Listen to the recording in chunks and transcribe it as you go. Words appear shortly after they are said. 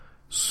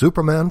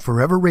Superman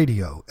Forever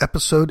Radio,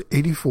 Episode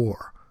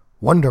 84,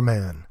 Wonder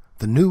Man,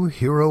 the new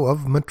hero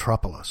of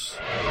Metropolis.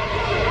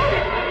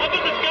 Up in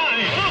the sky!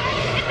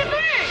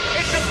 Look!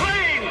 It's a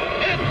plane!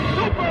 It's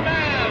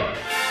Superman!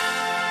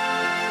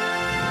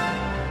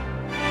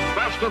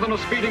 Faster than a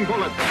speeding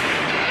bullet.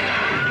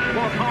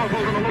 More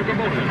powerful than a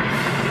locomotive.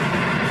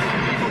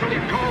 People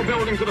believe tall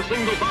buildings at a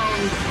single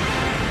bound.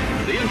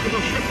 The instant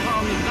of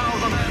Krypton is now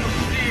the man of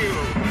steel.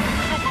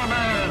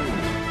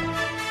 Superman!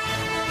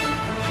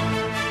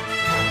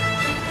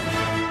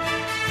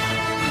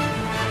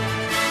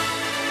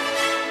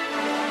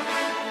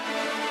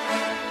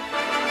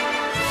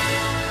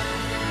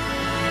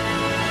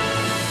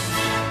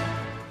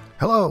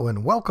 Hello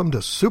and welcome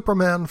to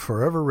Superman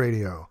Forever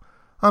Radio.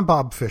 I'm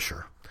Bob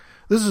Fisher.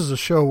 This is a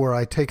show where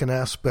I take an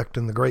aspect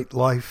in the great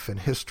life and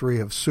history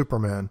of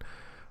Superman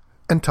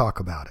and talk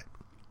about it.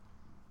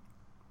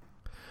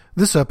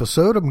 This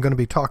episode I'm going to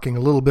be talking a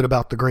little bit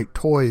about the great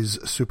toys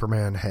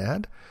Superman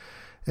had,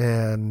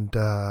 and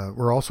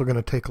we're also going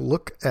to take a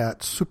look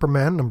at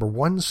Superman number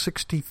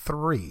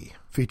 163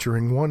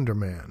 featuring Wonder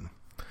Man.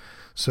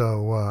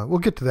 So we'll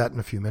get to that in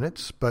a few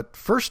minutes, but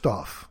first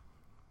off,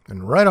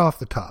 and right off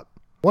the top,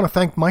 I want to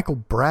thank Michael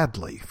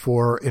Bradley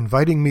for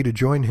inviting me to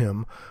join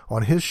him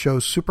on his show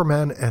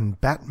Superman and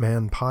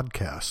Batman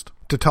podcast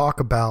to talk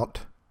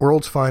about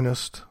World's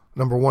Finest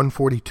number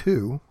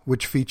 142,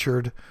 which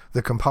featured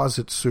the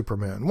composite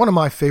Superman, one of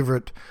my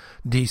favorite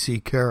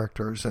DC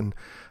characters. And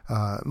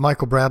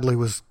Michael Bradley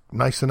was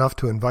nice enough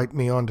to invite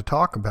me on to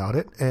talk about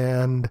it.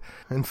 And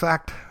in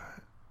fact,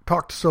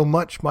 talked so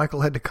much,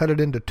 Michael had to cut it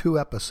into 2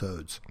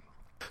 episodes.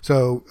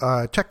 So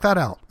check that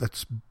out.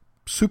 That's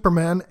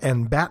Superman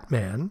and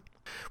Batman,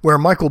 where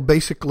Michael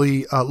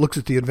basically looks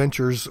at the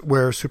adventures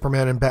where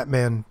Superman and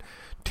Batman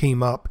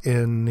team up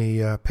in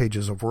the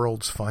pages of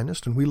World's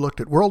Finest. And we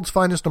looked at World's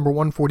Finest number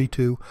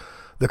 142,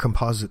 the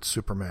composite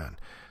Superman.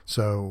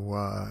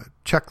 So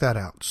check that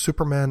out,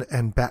 Superman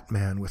and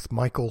Batman with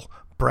Michael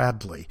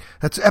Bradley.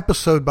 That's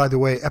episode, by the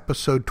way,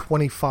 episode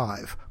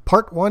 25,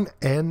 part 1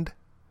 and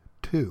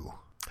 2.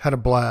 Had a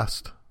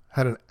blast.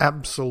 Had an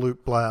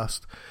absolute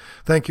blast.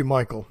 Thank you,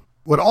 Michael.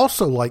 Would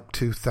also like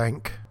to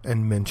thank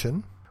and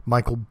mention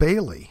Michael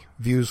Bailey,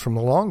 Views from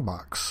the Long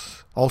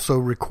Box, also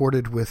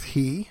recorded with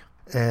he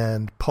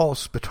and Paul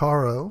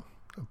Spataro,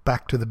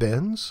 Back to the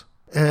Bins,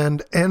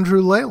 and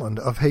Andrew Leyland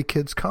of Hey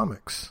Kids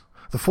Comics.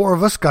 The 4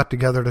 of us got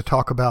together to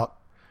talk about,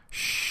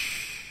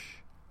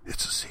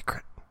 it's a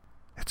secret.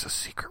 It's a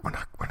secret. We're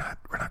not going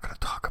to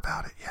talk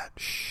about it yet.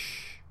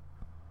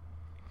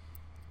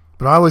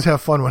 But I always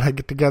have fun when I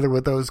get together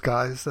with those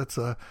guys. That's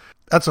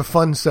a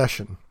fun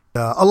session.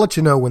 I'll let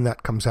you know when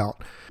that comes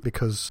out,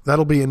 because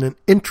that'll be an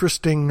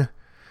interesting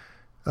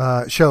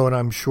show, and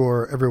I'm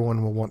sure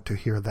everyone will want to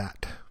hear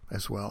that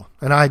as well.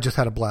 And I just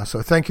had a blast.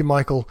 So thank you,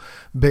 Michael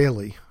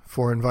Bailey,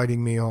 for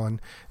inviting me on,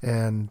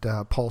 and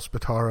Paul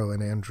Spataro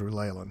and Andrew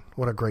Leyland.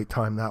 What a great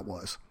time that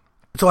was.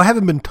 So I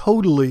haven't been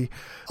totally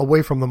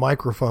away from the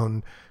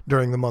microphone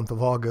during the month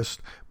of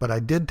August, but I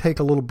did take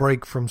a little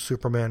break from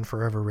Superman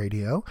Forever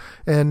Radio,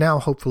 and now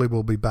hopefully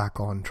we'll be back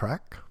on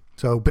track.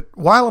 So, but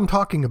while I'm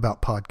talking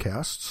about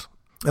podcasts,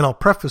 and I'll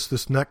preface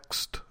this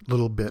next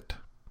little bit,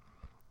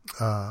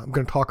 I'm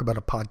going to talk about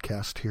a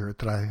podcast here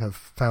that I have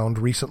found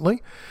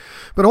recently,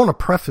 but I want to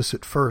preface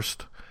it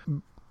first,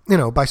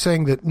 by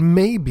saying that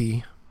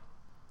maybe,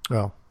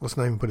 well, let's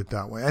not even put it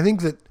that way. I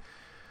think that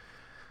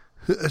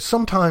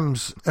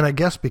sometimes, and I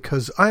guess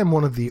because I am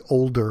one of the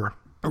older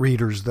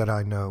readers that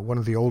I know, one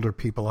of the older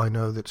people I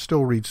know that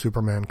still read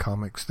Superman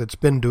comics, that's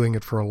been doing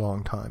it for a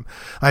long time.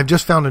 I've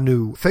just found a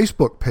new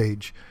Facebook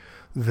page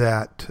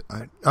that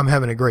I'm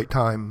having a great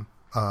time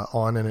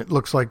on, and it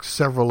looks like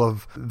several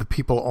of the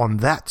people on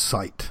that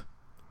site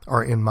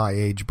are in my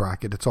age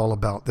bracket. It's all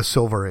about the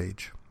Silver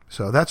Age.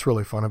 So that's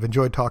really fun. I've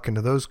enjoyed talking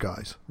to those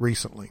guys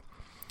recently.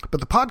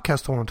 But the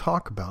podcast I want to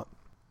talk about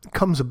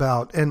comes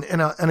about, and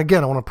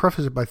again, I want to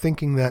preface it by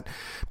thinking that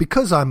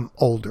because I'm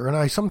older, and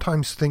I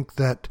sometimes think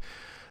that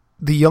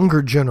the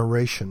younger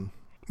generation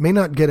may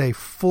not get a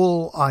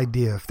full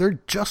idea, if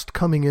they're just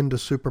coming into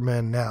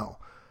Superman now,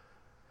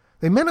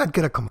 they may not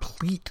get a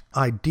complete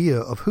idea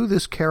of who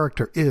this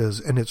character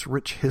is and its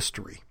rich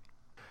history.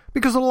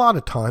 Because a lot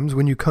of times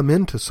when you come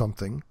into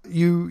something,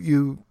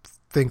 you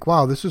think,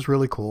 wow, this is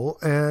really cool,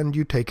 and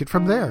you take it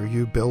from there.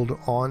 You build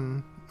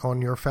on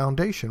your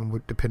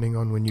foundation, depending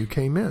on when you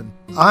came in.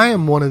 I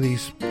am one of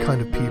these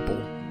kind of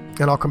people,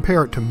 and I'll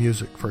compare it to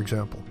music, for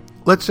example.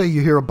 Let's say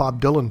you hear a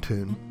Bob Dylan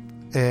tune,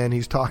 and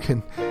he's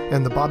talking,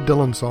 and the Bob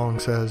Dylan song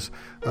says,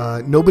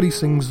 nobody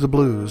sings the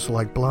blues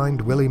like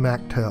blind Willie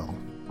McTell.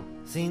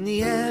 Seen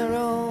the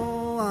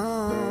arrow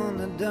on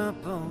the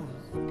doorpost,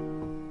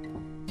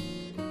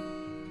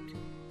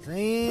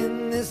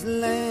 saying this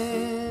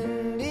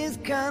land is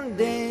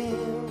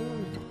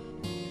condemned,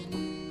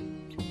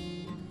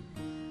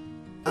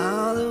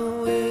 all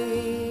the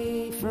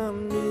way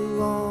from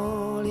New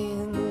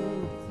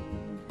Orleans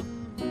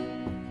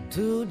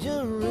to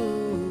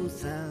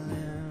Jerusalem.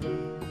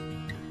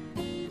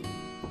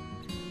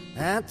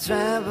 I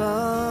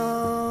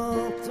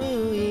traveled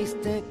through East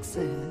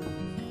Texas,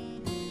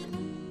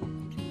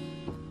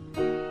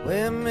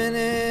 where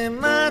many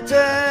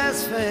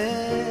martyrs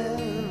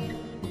fell,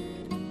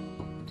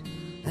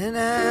 and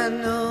I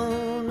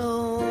know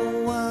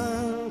no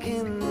one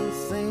can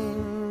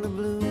sing the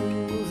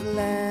blues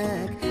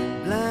like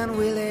Blind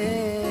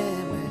Willie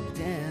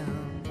McDowell.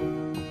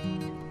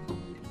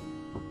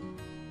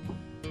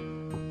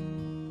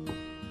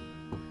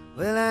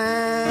 Well,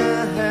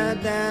 I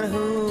heard that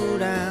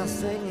hoot owl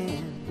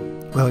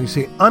singing. Well, you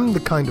see, I'm the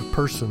kind of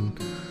person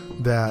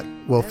that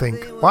will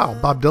think, wow,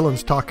 Bob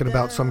Dylan's talking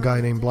about some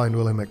guy named Blind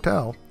Willie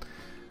McDowell.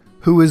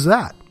 Who is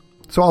that?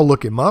 So I'll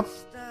look him up,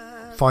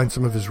 find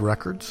some of his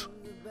records,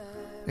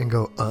 and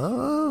go,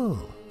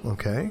 oh,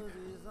 okay.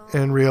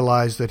 And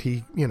realize that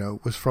he,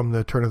 was from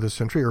the turn of the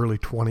century, early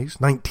 20s,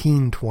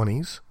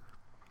 1920s.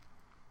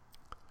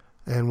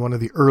 And one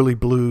of the early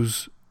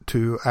blues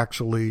to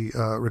actually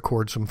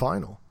record some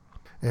vinyl.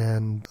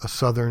 And a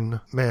Southern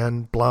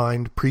man,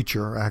 blind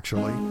preacher,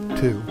 actually,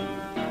 too.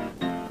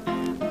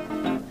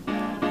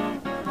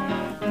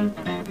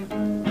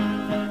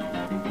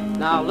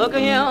 Now look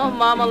at him,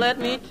 mama, let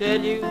me tell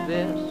you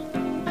this.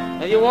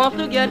 If you want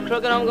to get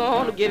crooked, I'm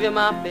going to give you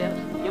my best.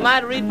 You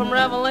might read from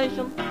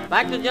Revelation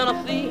back to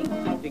Genesis.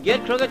 If you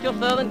get crooked, your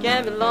southern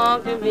can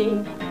belong to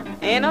me.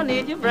 Ain't no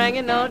need you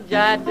bringing no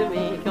jive to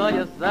me, 'cause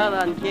your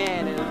southern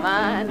can is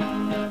mine.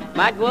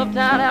 Might go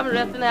uptown, have me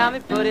arrested, have me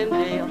put in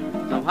jail.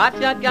 Some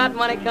hotshot got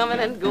money coming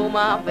and go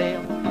my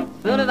bail.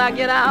 Soon as I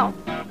get out,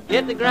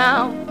 hit the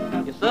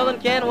ground, your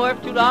southern can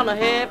worth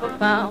 $2.50 a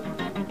pound.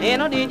 Ain't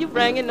no need you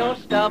bringing no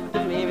stuff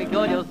to me,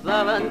 because your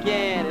southern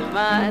can is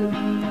mine.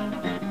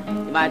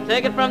 You might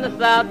take it from the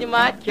south, you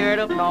might carry it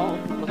up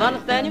north. Must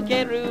understand you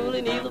can't rule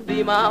and neither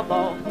be my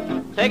boss.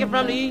 Take it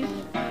from the east,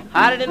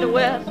 hide it in the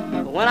west.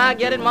 But when I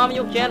get it, mama,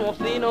 your can won't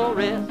see no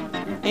rest.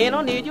 Ain't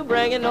no need you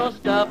bringing no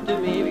stuff to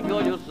me,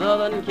 because your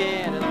southern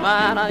can is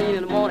mine. I eat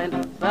in the morning,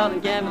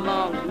 southern can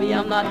belong to me.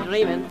 I'm not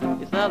dreaming,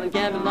 your southern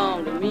can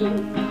belong to me.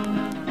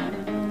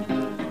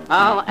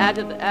 I'll add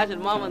it to ashes,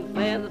 mama, and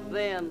sand to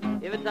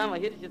sand. Every time I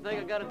hit it, you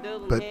think I got a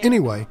dozen. But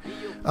anyway,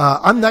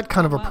 I'm that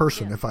kind of a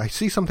person. If I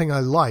see something I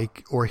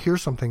like or hear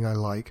something I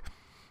like,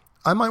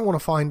 I might want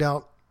to find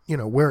out,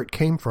 where it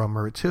came from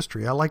or its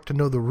history. I like to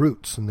know the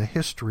roots and the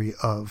history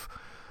of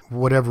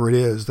whatever it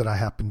is that I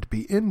happen to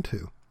be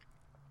into.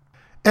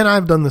 And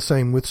I've done the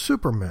same with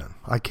Superman.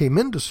 I came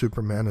into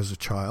Superman as a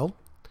child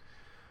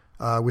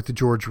with the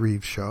George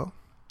Reeves show,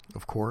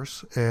 of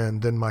course,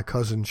 and then my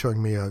cousin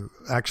showing me a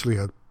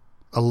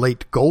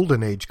late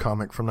Golden Age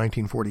comic from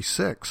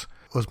 1946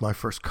 was my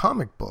first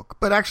comic book.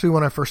 But actually,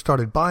 when I first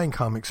started buying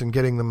comics and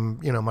getting them,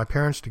 my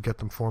parents to get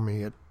them for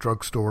me at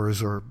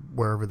drugstores or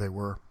wherever they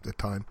were at the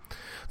time,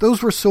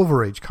 those were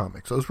Silver Age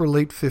comics. Those were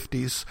late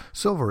 50s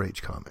Silver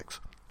Age comics.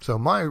 So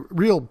my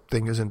real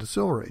thing is into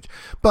Silver Age.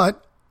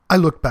 But I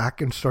looked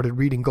back and started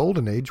reading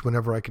Golden Age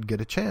whenever I could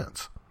get a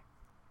chance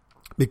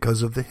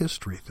because of the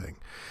history thing.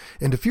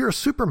 And if you're a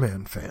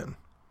Superman fan,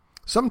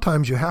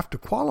 sometimes you have to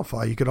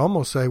qualify. You could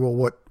almost say,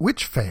 well,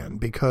 which fan?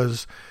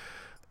 Because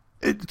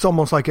it's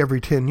almost like every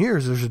 10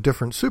 years there's a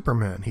different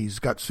Superman. He's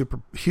got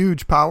super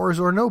huge powers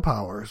or no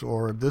powers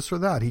or this or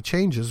that. He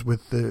changes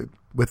with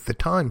the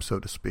time, so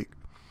to speak.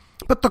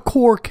 But the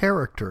core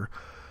character,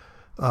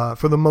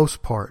 for the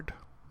most part,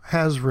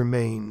 has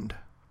remained.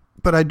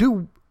 But I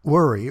do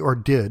worry, or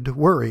did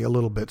worry a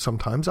little bit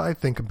sometimes. I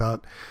think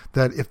about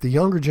that if the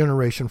younger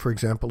generation, for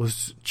example,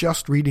 is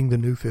just reading the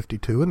New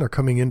 52 and they're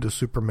coming into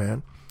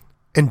Superman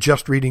and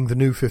just reading the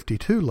New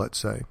 52, let's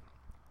say,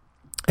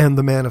 and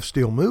the Man of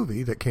Steel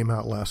movie that came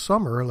out last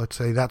summer, let's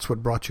say that's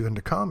what brought you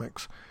into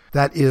comics.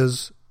 That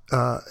is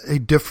a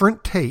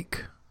different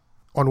take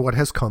on what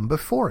has come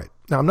before it.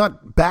 Now, I'm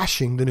not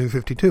bashing the New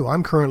 52.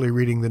 I'm currently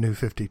reading the New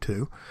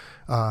 52.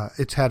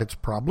 It's had its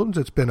problems.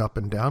 It's been up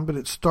and down, but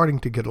it's starting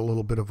to get a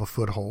little bit of a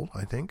foothold,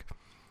 I think.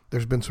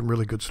 There's been some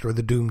really good story.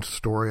 The Doomed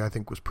story, I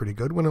think, was pretty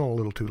good. Went on a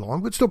little too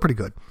long, but still pretty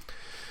good.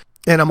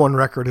 And I'm on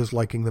record as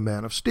liking the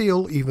Man of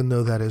Steel, even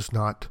though that is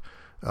not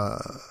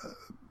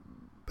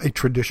a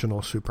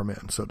traditional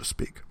Superman, so to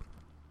speak.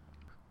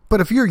 But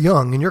if you're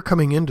young and you're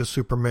coming into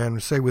Superman,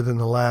 say within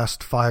the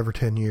last 5 or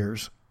 10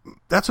 years,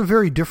 that's a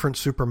very different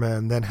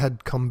Superman than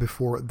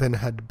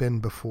had been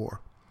before.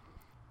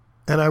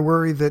 And I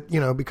worry that,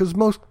 because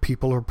most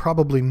people are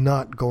probably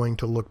not going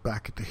to look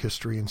back at the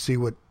history and see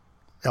what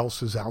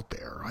else is out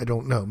there. I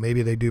don't know.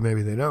 Maybe they do,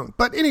 maybe they don't.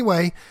 But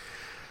anyway,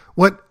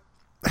 what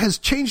has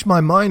changed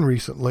my mind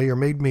recently or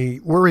made me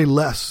worry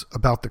less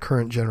about the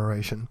current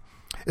generation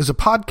is a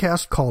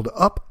podcast called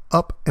Up,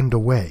 Up, and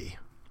Away.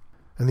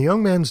 And the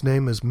young man's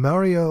name is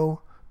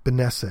Mario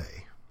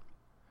Benessi.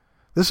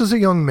 This is a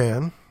young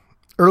man,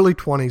 early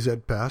 20s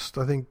at best,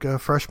 I think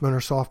freshman or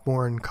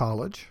sophomore in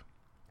college.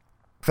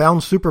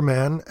 Found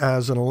Superman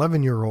as an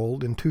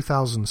 11-year-old in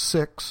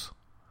 2006.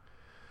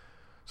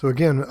 So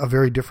again, a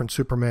very different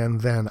Superman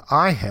than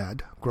I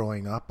had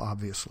growing up,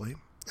 obviously,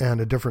 and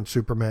a different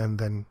Superman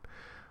than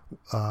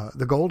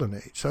the Golden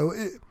Age. So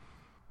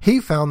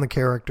he found the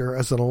character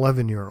as an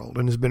 11-year-old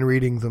and has been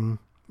reading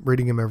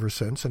him ever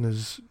since, and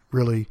has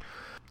really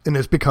and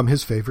has become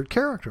his favorite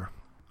character.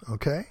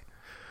 Okay?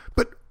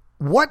 But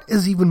what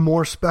is even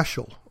more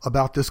special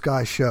about this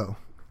guy's show,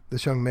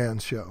 this young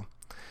man's show,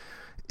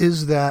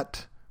 is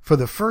that for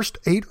the first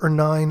 8 or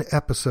 9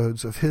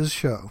 episodes of his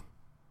show,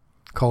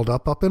 called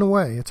Up, Up, and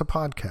Away, it's a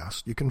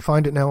podcast. You can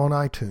find it now on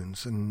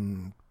iTunes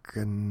and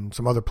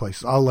some other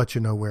places. I'll let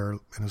you know where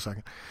in a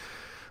second.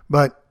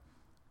 But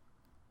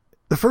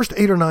the first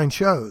 8 or 9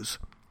 shows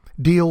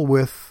deal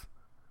with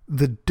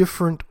the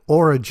different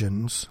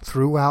origins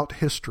throughout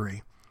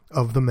history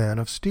of the Man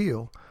of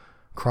Steel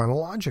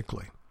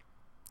chronologically.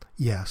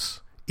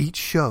 Yes, each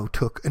show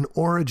took an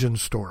origin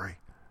story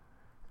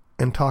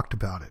and talked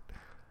about it.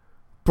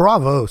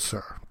 Bravo,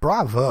 sir.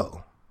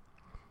 Bravo.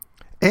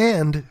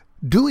 And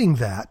doing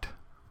that,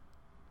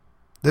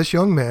 this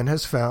young man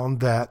has found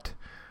that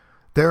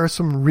there are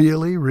some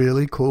really,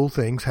 really cool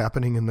things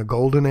happening in the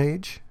Golden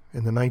Age,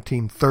 in the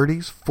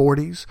 1930s,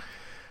 40s,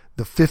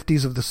 the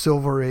 50s of the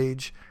Silver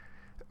Age,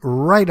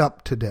 right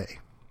up today.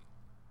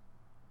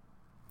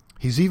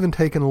 He's even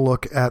taken a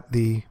look at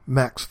the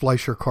Max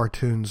Fleischer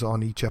cartoons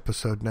on each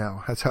episode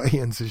now. That's how he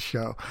ends his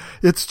show.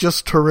 It's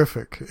just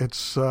terrific.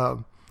 It's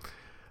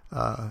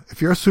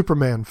if you're a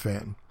Superman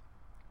fan,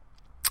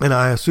 and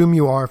I assume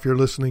you are if you're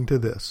listening to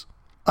this,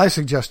 I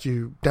suggest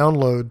you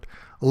download,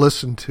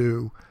 listen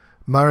to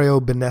Mario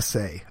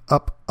Benessi,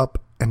 Up, Up,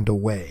 and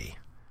Away.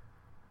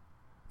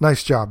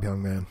 Nice job,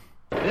 young man.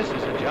 This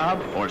is a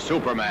job for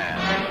Superman.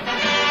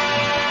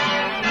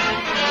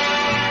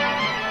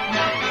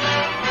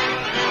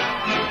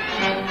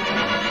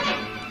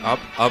 Up,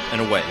 Up,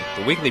 and Away,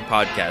 the weekly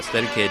podcast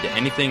dedicated to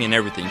anything and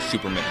everything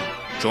Superman.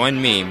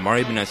 Join me,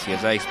 Mario Benessi,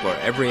 as I explore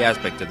every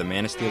aspect of the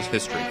Man of Steel's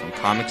history, from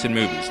comics and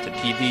movies to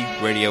TV,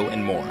 radio,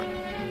 and more.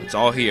 It's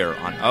all here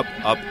on Up,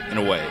 Up, and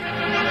Away.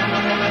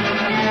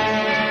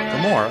 For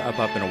more Up,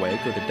 Up, and Away,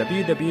 go to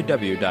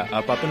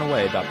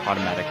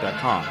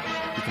www.upupandaway.podomatic.com.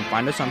 You can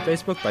find us on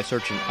Facebook by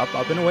searching Up,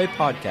 Up, and Away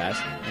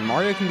Podcast, and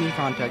Mario can be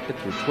contacted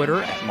through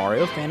Twitter at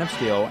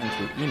MarioFanOfSteel and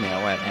through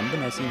email at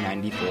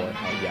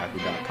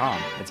mbenessi94@yahoo.com.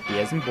 That's B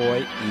as in boy,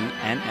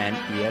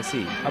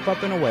 E-N-N-E-S-E. Up,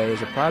 Up, and Away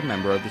is a proud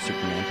member of the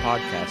Superman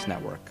Podcast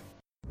Network.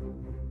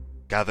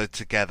 Gathered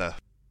together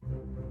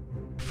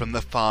from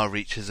the far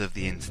reaches of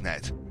the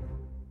internet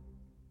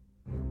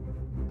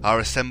are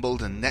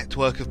assembled a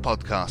network of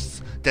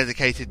podcasts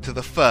dedicated to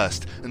the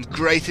first and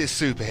greatest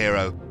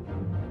superhero,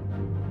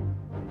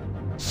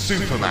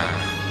 Superman.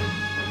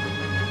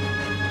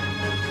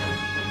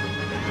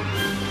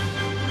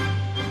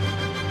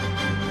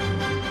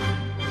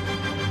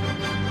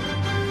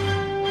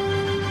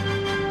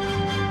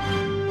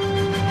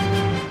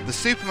 The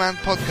Superman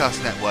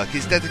Podcast Network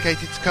is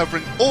dedicated to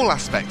covering all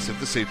aspects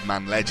of the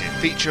Superman legend,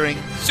 featuring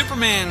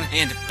Superman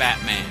and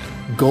Batman,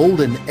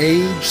 Golden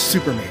Age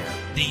Superman,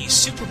 the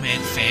Superman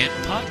Fan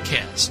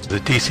Podcast, the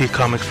DC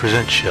Comics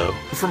Presents Show,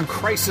 From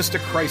Crisis to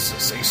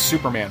Crisis, a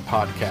Superman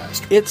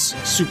podcast. It's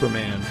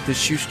Superman, the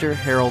Schuster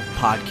Herald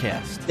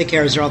Podcast, the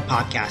Kara Zor-El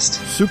Podcast,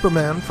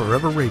 Superman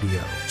Forever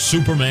Radio,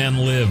 Superman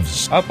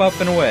Lives, Up, Up,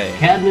 and Away,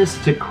 Cadmus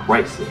to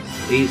Crisis,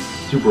 a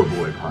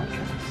Superboy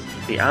podcast,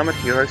 The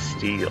Amateur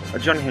Steel, a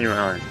John Henry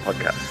Irons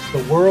podcast,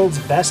 the world's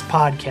best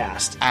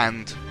podcast,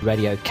 and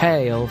Radio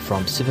KL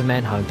from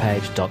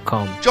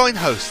SupermanHomepage.com. Join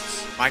hosts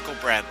Michael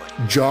Bradley,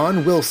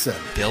 John Wilson,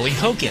 Billy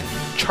Hogan,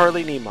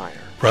 Charlie Niemeyer,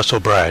 Russell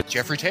Bride,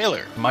 Jeffrey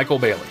Taylor, Michael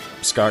Bailey,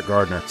 Scott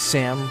Gardner,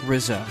 Sam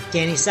Rizzo,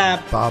 Danny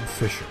Sapp, Bob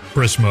Fisher,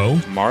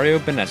 Prismo, Mario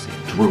Benessi,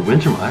 Drew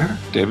Wintermeyer,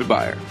 David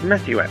Byer,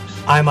 Matthew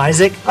Epps. I'm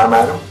Isaac, I'm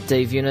Adam,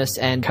 Steve Eunice,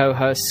 and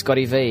co-host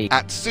Scotty V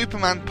at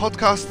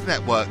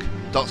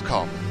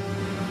SupermanPodcastNetwork.com.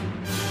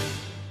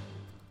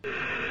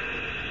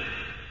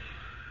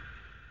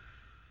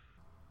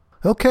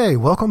 Okay,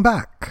 welcome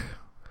back.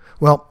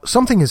 Well,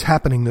 something is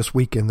happening this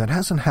weekend that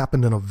hasn't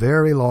happened in a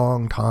very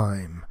long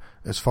time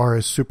as far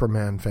as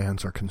Superman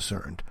fans are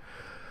concerned.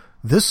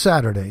 This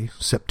Saturday,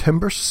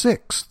 September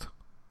 6th,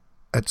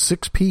 at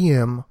 6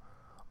 p.m.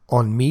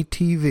 on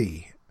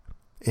MeTV,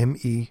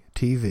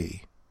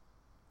 M-E-TV,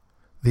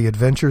 The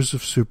Adventures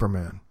of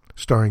Superman,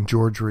 starring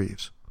George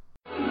Reeves.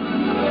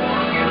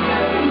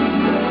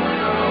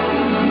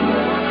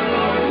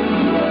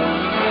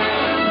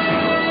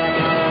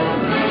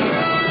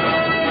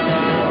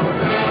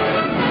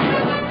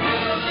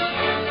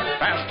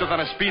 Than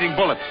a speeding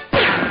bullet.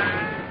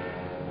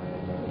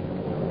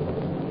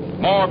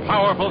 More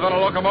powerful than a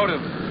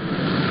locomotive.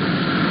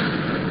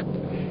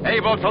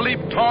 Able to leap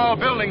tall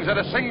buildings at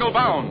a single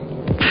bound.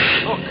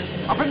 Look,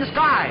 up in the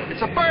sky.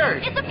 It's a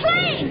bird. It's a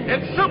plane.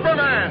 It's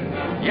Superman.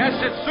 Yes,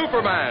 it's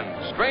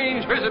Superman.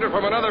 Strange visitor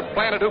from another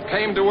planet who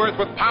came to Earth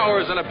with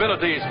powers and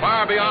abilities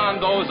far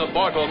beyond those of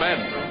mortal men.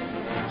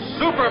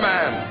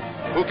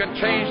 Superman, who can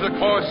change the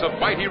course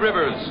of mighty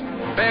rivers,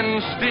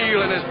 bend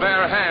steel in his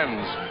bare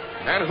hands,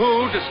 and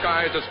who,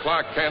 disguised as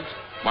Clark Kent,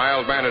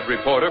 mild-mannered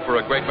reporter for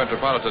a great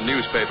metropolitan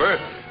newspaper,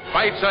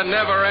 fights a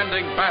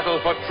never-ending battle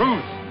for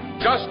truth,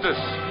 justice,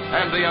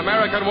 and the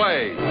American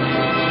way.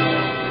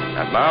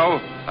 And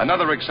now,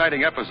 another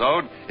exciting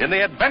episode in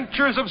The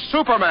Adventures of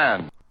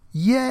Superman.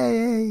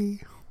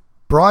 Yay!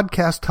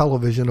 broadcast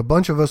television, a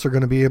bunch of us are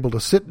going to be able to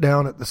sit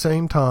down at the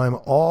same time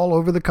all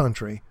over the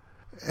country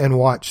and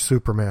watch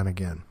Superman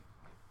again.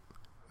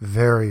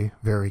 Very,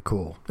 very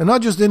cool. And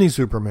not just any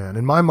Superman.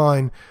 In my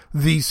mind,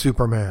 the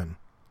Superman.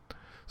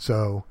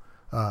 So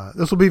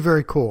this will be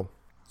very cool.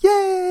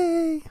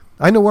 Yay!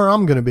 I know where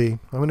I'm going to be.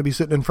 I'm going to be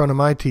sitting in front of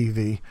my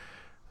TV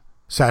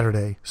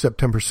Saturday,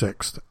 September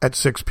 6th at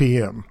 6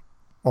 p.m.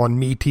 on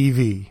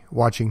MeTV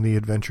watching The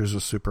Adventures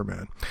of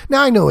Superman.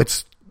 Now, I know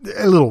it's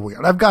a little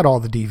weird. I've got all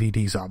the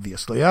DVDs,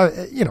 obviously.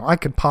 I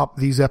can pop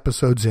these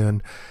episodes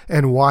in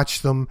and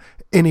watch them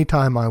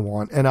anytime I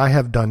want, and I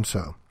have done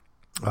so.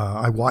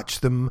 I watch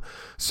them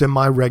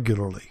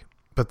semi-regularly.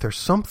 But there's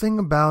something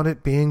about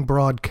it being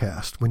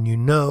broadcast when you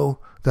know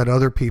that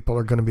other people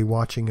are going to be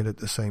watching it at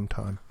the same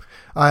time.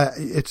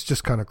 It's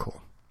just kind of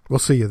cool. We'll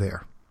see you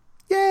there.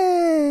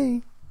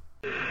 Yay!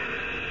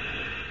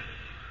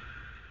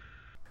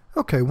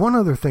 Okay, one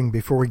other thing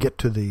before we get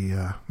to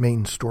the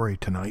main story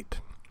tonight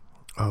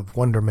of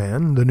Wonder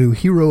Man, the new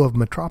hero of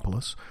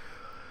Metropolis.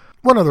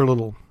 One other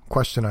little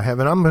question I have,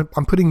 and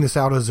I'm putting this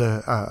out as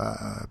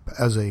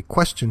a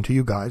question to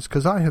you guys,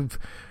 because I have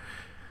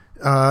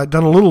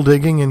done a little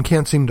digging and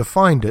can't seem to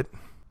find it.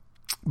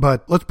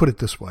 But let's put it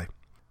this way.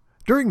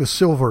 During the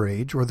Silver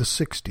Age, or the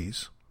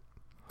 60s,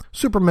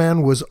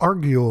 Superman was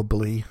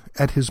arguably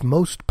at his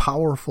most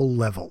powerful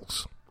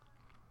levels.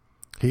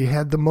 He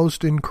had the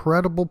most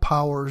incredible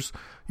powers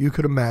you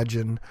could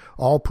imagine,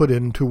 all put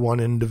into one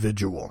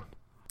individual.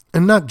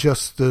 And not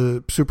just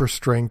the super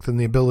strength and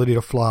the ability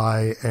to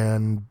fly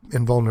and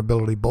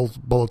invulnerability,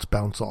 bullets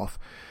bounce off.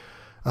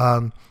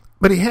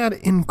 But he had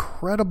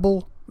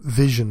incredible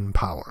vision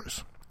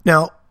powers.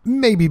 Now,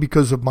 maybe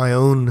because of my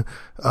own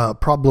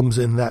problems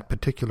in that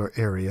particular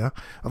area,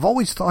 I've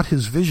always thought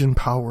his vision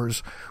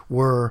powers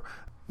were,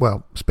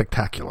 well,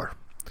 spectacular.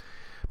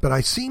 But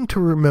I seem to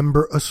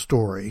remember a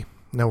story,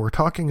 now we're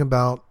talking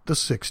about the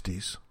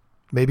 60s,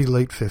 maybe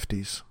late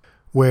 50s,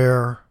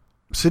 where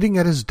sitting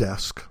at his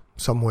desk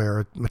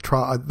somewhere,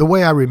 the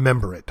way I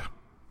remember it,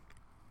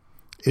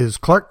 is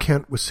Clark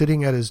Kent was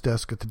sitting at his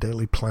desk at the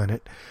Daily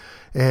Planet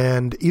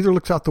and either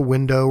looks out the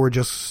window or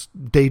just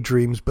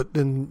daydreams, but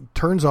then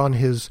turns on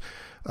his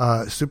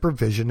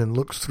supervision and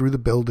looks through the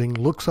building,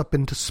 looks up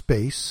into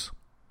space,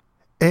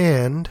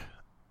 and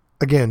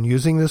again,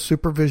 using this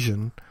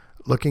supervision,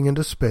 looking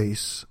into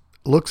space,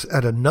 looks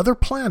at another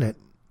planet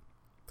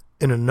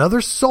in another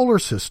solar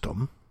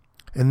system,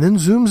 and then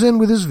zooms in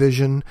with his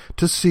vision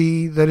to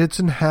see that it's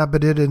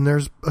inhabited and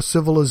there's a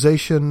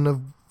civilization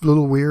of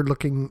little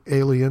weird-looking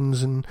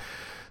aliens and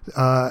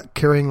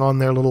carrying on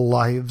their little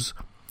lives.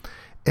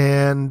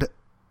 And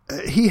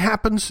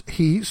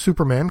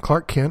Superman,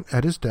 Clark Kent,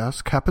 at his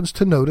desk, happens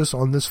to notice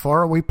on this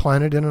faraway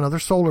planet in another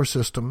solar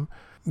system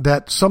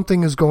that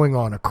something is going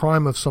on, a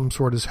crime of some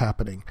sort is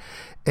happening.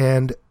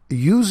 And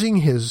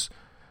using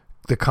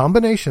the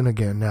combination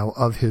again now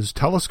of his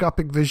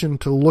telescopic vision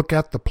to look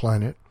at the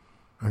planet,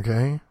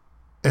 okay,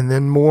 and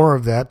then more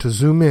of that to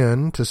zoom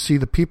in to see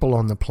the people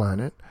on the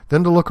planet,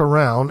 then to look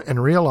around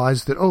and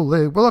realize that,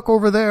 look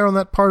over there on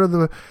that part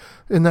of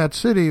in that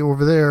city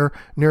over there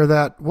near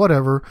that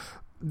whatever,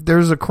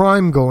 there's a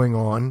crime going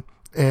on,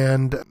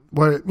 and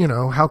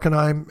how can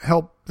I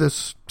help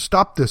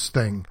stop this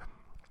thing?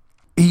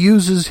 He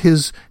uses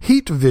his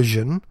heat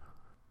vision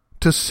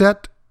to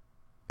set,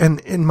 and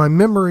in my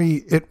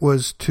memory it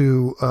was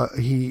to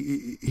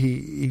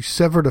he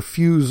severed a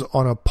fuse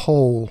on a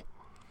pole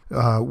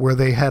where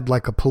they had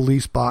like a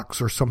police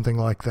box or something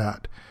like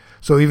that.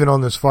 So even on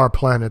this far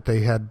planet,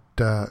 they had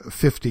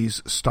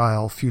 50s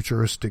style,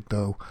 futuristic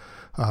though,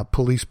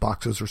 police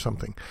boxes or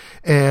something.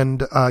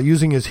 And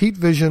using his heat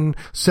vision,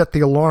 set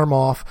the alarm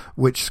off,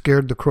 which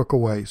scared the crook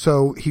away.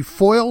 So he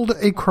foiled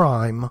a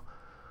crime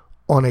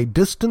on a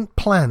distant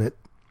planet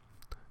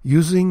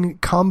using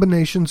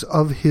combinations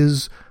of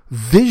his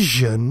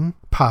vision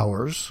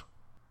powers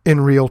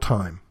in real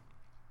time.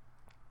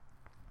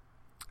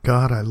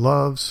 God, I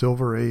love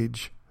Silver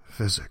Age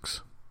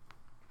physics.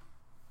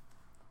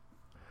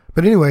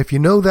 But anyway, if you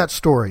know that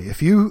story,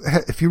 if you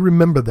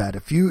remember that,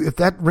 if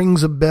that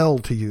rings a bell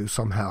to you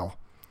somehow,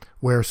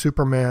 where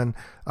Superman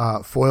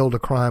foiled a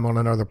crime on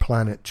another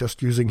planet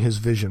just using his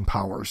vision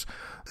powers,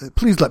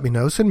 please let me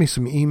know. Send me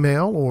some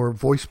email or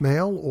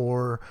voicemail,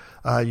 or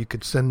you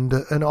could send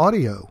an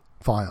audio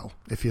file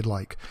if you'd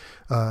like.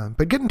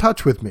 But get in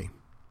touch with me.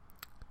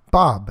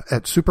 Bob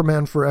at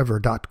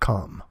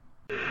supermanforever.com.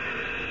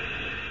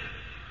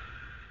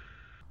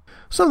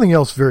 Something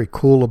else very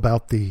cool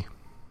about the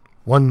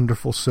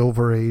wonderful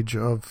Silver Age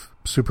of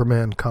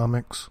Superman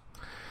comics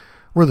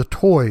were the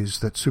toys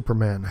that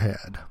Superman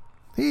had.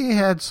 He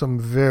had some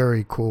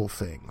very cool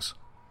things.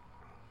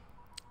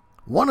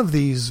 One of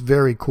these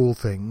very cool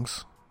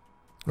things,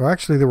 or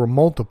actually there were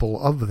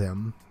multiple of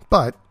them,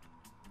 but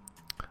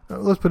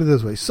let's put it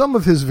this way. Some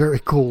of his very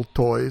cool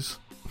toys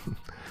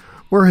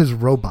were his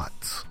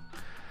robots.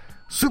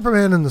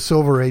 Superman in the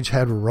Silver Age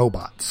had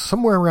robots.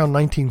 Somewhere around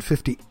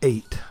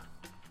 1958,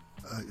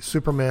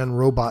 Superman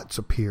robots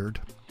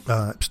appeared.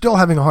 Still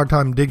having a hard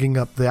time digging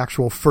up the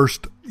actual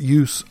first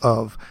use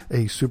of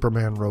a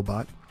Superman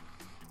robot.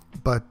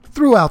 But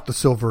throughout the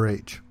Silver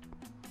Age,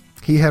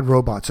 he had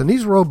robots. And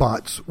these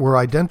robots were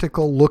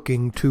identical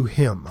looking to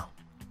him.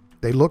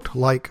 They looked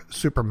like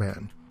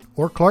Superman.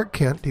 Or Clark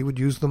Kent. He would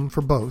use them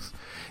for both.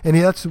 And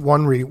that's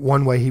one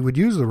way he would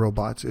use the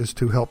robots, is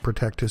to help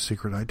protect his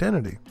secret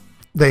identity.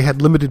 They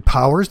had limited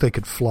powers. They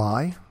could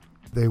fly.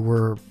 They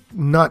were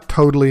not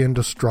totally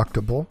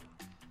indestructible.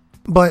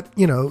 But,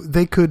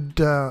 they could,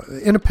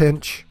 in a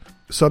pinch,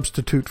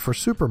 substitute for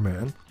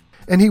Superman.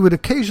 And he would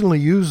occasionally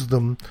use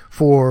them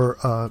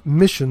for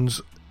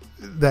missions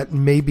that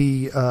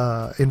maybe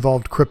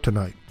involved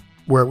kryptonite,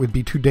 where it would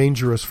be too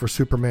dangerous for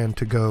Superman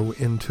to go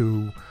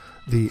into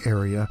the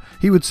area.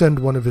 He would send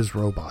one of his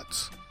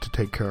robots to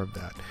take care of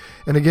that.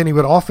 And again, he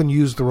would often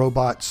use the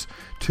robots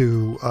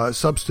to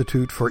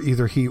substitute for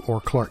either he or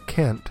Clark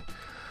Kent,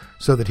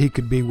 so that he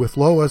could be with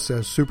Lois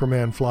as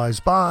Superman flies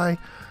by,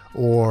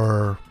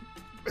 or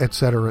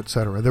etc.,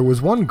 etc. There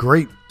was one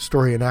great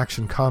story in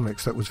Action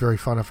Comics that was very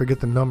fun. I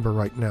forget the number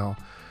right now.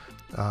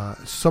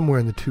 Somewhere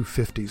in the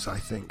 250s, I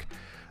think.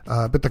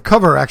 But the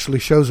cover actually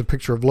shows a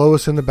picture of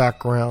Lois in the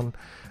background,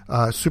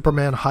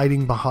 Superman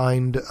hiding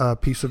behind a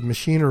piece of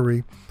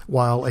machinery,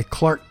 while a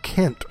Clark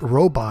Kent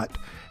robot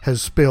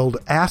has spilled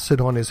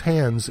acid on his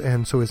hands,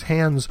 and so his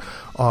hands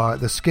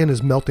the skin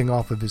is melting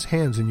off of his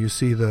hands, and you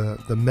see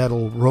the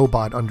metal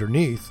robot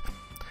underneath.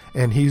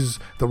 And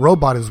the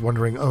robot is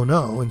wondering, oh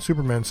no, and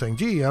Superman's saying,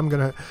 gee,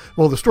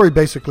 the story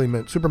basically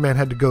meant Superman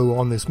had to go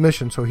on this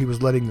mission, so he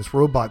was letting this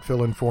robot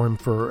fill in for him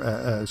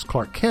as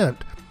Clark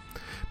Kent,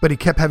 but he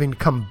kept having to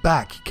come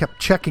back. He kept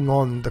checking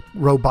on the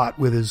robot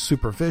with his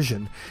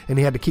supervision, and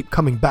he had to keep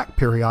coming back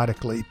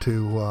periodically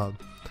to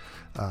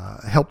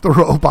help the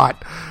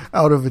robot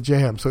out of a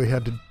jam. So he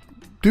had to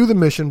do the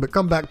mission, but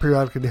come back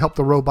periodically to help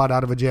the robot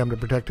out of a jam to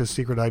protect his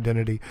secret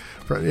identity.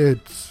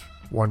 It's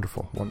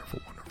wonderful,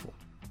 wonderful, wonderful.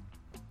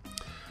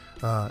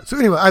 So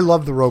anyway, I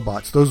love the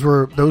robots. Those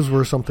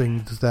were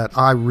something that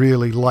I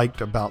really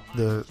liked about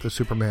the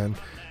Superman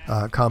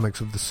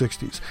comics of the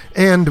 60s.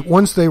 And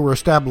once they were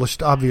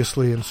established,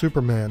 obviously, in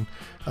Superman,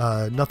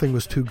 nothing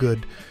was too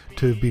good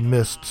to be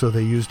missed, so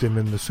they used him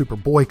in the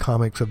Superboy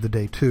comics of the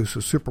day too. So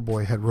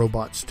Superboy had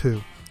robots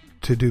too,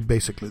 to do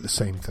basically the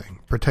same thing.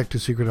 Protect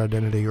his secret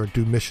identity, or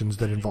do missions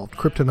that involved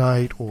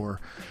kryptonite, or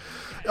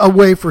a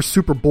way for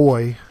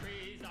Superboy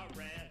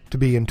to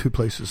be in two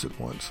places at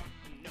once.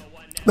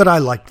 But I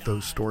liked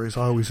those stories.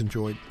 I always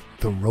enjoyed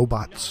the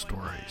robot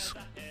stories.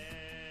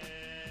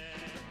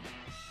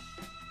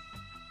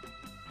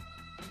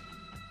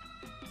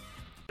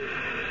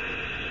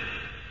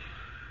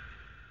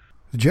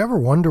 Did you ever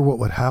wonder what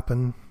would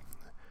happen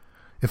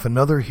if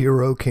another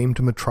hero came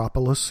to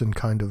Metropolis and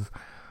kind of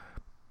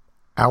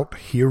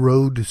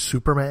out-heroed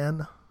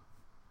Superman?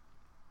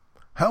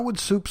 How would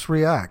Supes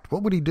react?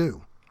 What would he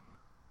do?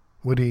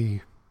 Would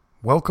he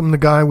welcome the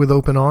guy with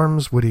open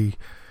arms? Would he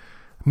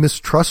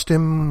mistrust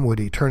him? Would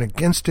he turn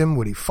against him?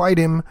 Would he fight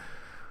him?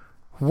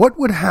 What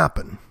would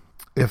happen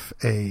if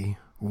a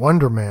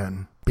Wonder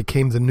Man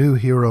became the new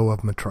hero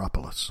of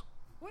Metropolis?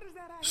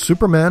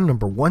 Superman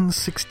number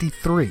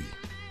 163.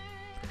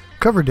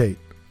 Cover date,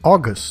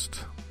 August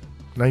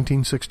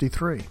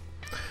 1963.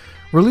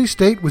 Release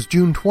date was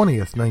June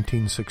 20th,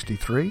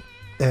 1963.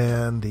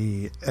 And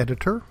the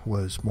editor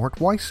was Mort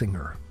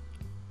Weisinger.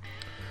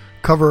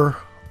 Cover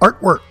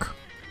artwork,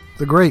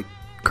 the great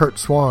Curt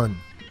Swan,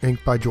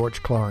 inked by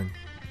George Klein.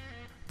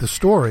 The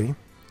story,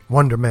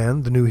 Wonder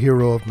Man, the new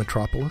hero of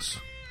Metropolis,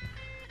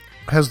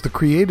 has the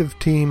creative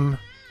team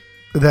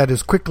that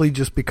is quickly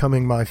just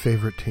becoming my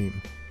favorite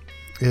team.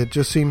 It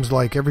just seems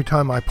like every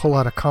time I pull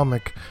out a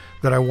comic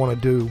that I want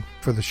to do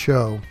for the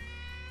show,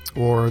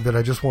 or that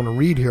I just want to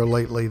read here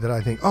lately, that I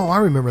think, oh, I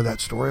remember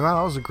that story. Wow,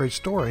 that was a great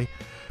story.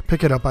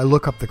 Pick it up, I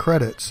look up the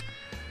credits,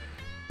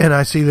 and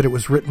I see that it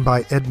was written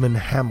by Edmund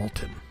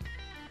Hamilton.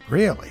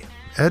 Really?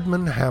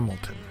 Edmund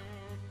Hamilton.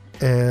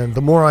 And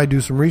the more I do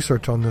some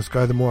research on this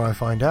guy, the more I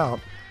find out,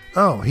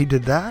 oh, he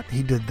did that?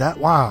 He did that?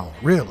 Wow,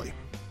 really?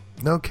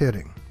 No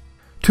kidding.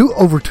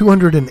 Over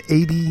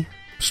 280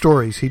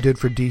 stories he did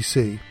for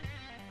DC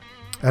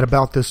at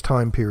about this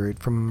time period,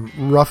 from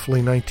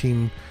roughly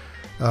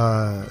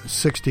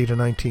 1960 to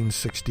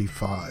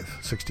 1965,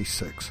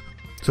 66.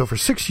 So for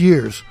 6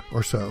 years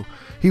or so,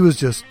 he was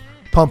just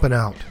pumping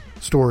out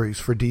stories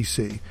for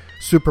DC.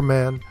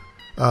 Superman,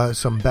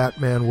 some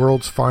Batman,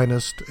 World's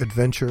Finest,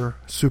 Adventure,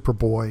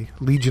 Superboy,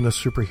 Legion of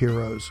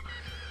Superheroes,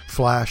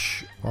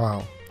 Flash,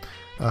 wow.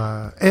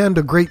 And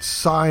a great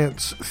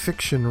science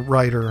fiction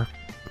writer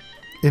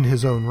in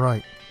his own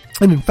right.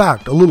 And in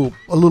fact, a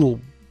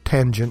little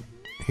tangent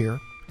here.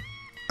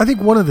 I think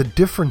one of the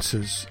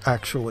differences,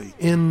 actually,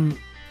 in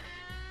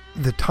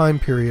the time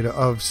period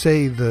of,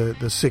 say, the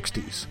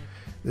 60s,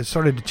 it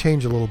started to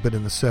change a little bit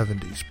in the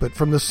 70s, but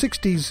from the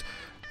 60s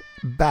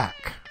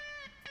back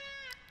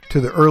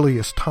to the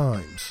earliest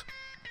times,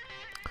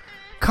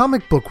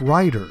 comic book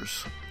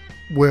writers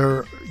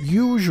were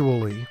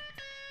usually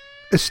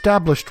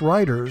established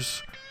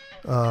writers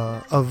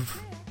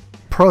of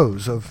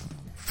prose, of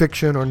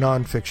fiction or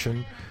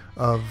nonfiction,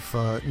 of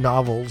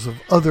novels,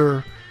 of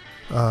other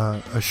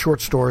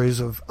short stories,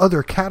 of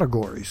other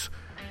categories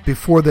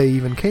before they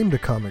even came to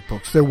comic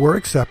books. There were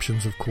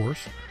exceptions, of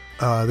course.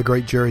 The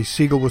great Jerry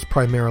Siegel was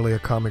primarily a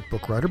comic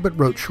book writer, but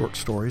wrote short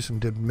stories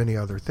and did many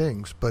other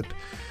things. But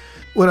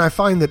when I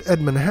find that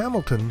Edmund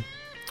Hamilton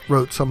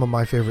wrote some of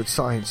my favorite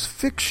science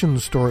fiction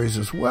stories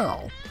as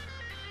well,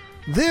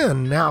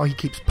 then now he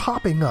keeps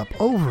popping up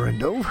over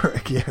and over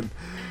again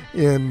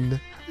in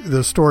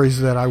the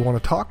stories that I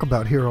want to talk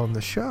about here on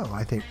the show.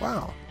 I think,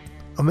 wow,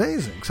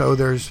 amazing. So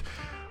there's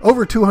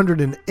over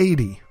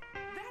 280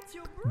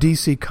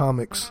 DC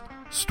Comics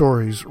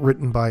stories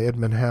written by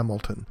Edmund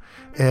Hamilton,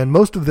 and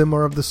most of them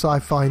are of the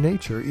sci-fi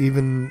nature.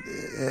 Even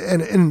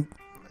and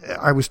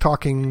I was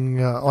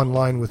talking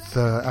online with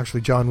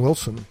actually John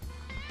Wilson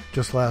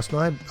just last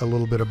night a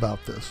little bit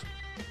about this,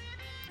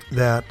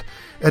 that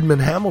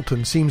Edmund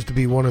Hamilton seems to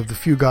be one of the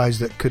few guys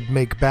that could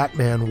make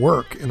Batman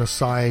work in a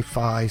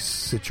sci-fi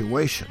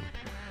situation,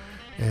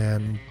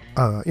 and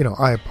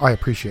I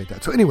appreciate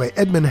that. So anyway,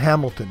 Edmund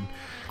Hamilton,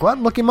 go out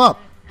and look him up.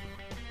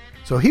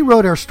 So he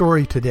wrote our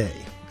story today.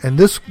 And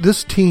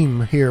this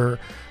team here,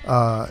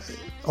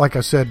 like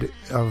I said,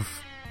 of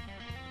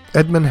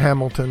Edmund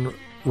Hamilton,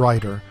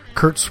 writer,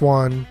 Kurt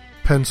Swan,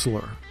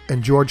 penciler,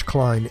 and George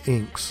Klein,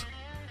 inks,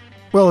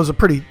 well, is a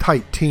pretty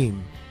tight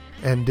team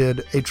and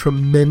did a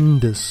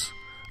tremendous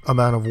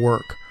amount of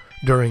work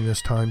during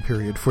this time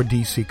period for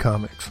DC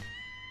Comics.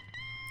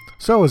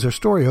 So as our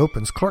story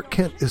opens, Clark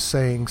Kent is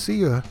saying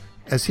see ya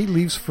as he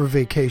leaves for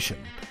vacation,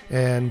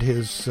 and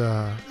his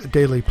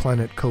Daily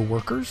Planet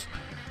co-workers,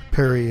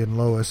 Perry and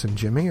Lois and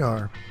Jimmy,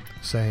 are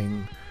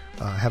saying,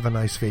 have a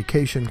nice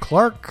vacation,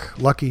 Clark,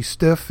 lucky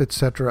stiff,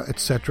 etc.,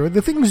 etc.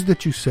 The things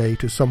that you say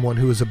to someone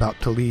who is about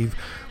to leave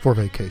for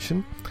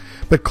vacation.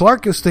 But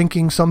Clark is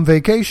thinking some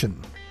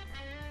vacation.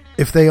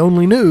 If they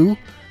only knew,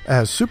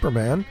 as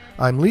Superman,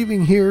 I'm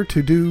leaving here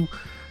to do,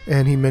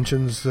 and he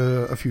mentions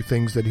a few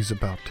things that he's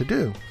about to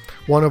do.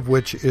 One of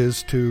which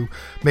is to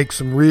make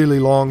some really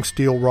long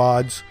steel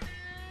rods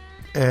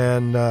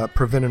and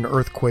prevent an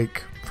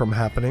earthquake from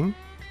happening.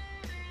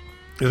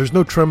 There's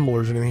no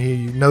tremblers or anything.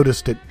 He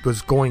noticed it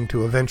was going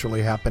to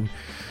eventually happen,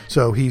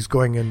 so he's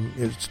going and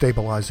is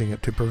stabilizing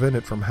it to prevent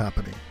it from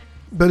happening.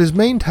 But his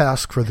main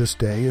task for this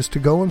day is to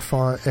go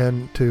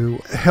and to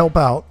help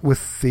out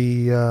with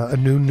a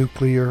new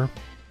nuclear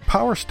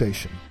power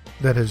station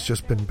that has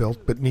just been built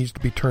but needs to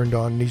be turned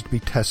on, needs to be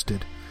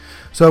tested.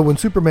 So when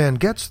Superman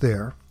gets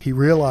there, he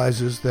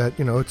realizes that,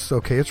 it's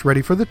okay, it's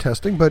ready for the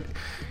testing, but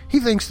he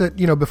thinks that,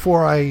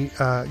 before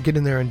I get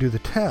in there and do the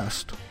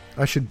test,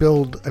 I should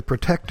build a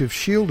protective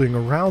shielding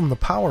around the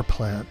power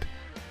plant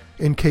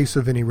in case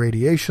of any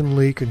radiation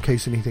leak, in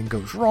case anything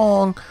goes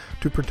wrong,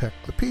 to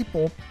protect the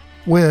people.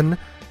 When,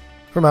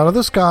 from out of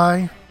the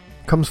sky,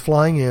 comes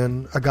flying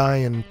in a guy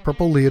in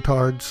purple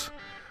leotards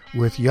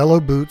with yellow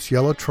boots,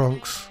 yellow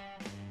trunks,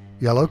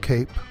 yellow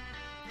cape,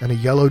 and a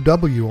yellow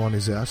W on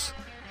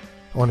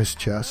his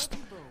chest,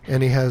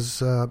 and he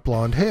has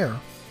blonde hair,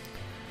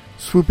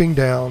 swooping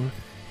down,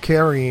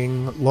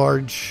 carrying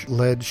large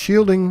lead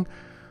shielding,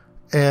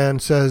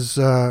 and says,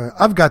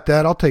 I've got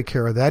that, I'll take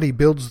care of that. He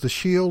builds the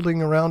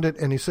shielding around it,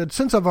 and he said,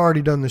 since I've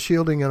already done the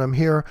shielding and I'm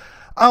here,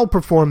 I'll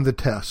perform the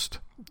test.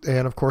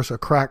 And of course a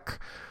crack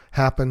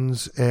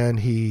happens,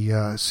 and he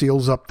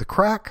seals up the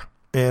crack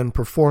and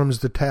performs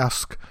the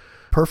task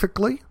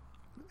perfectly.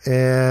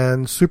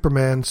 And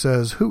Superman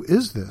says, who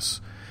is this?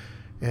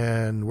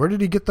 And where did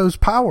he get those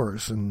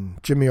powers?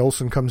 And Jimmy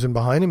Olsen comes in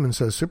behind him and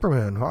says,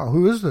 Superman, wow,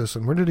 who is this?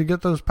 And where did he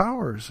get those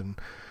powers? And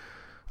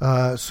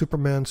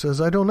Superman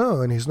says, I don't know.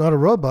 And he's not a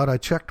robot. I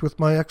checked with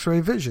my X-ray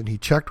vision. He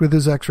checked with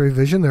his X-ray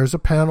vision. There's a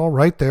panel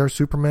right there.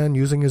 Superman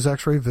using his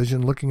X-ray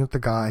vision, looking at the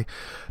guy,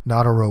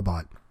 not a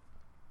robot.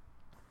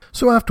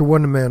 So after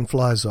Wonder Man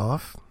flies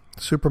off,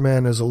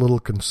 Superman is a little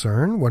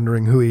concerned,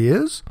 wondering who he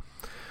is.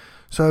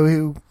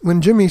 So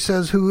when Jimmy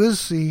says, who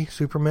is he,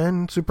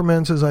 Superman?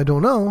 Superman says, I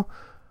don't know,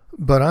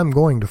 but I'm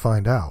going to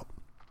find out.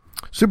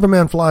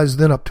 Superman flies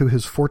then up to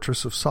his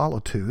Fortress of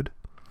Solitude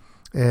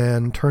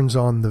and turns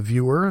on the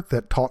viewer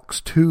that talks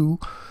to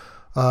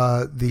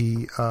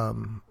the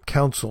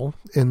council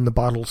in the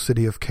bottle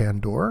city of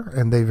Kandor,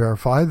 and they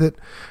verify that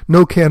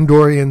no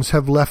Kandorians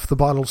have left the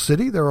bottle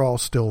city. They're all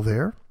still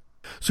there.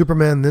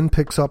 Superman then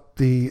picks up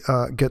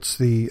gets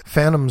the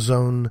Phantom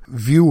Zone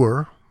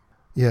viewer.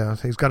 Yeah,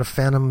 he's got a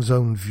Phantom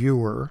Zone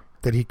viewer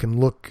that he can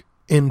look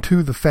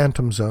into the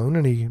Phantom Zone,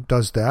 and he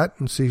does that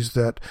and sees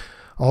that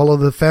all of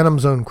the Phantom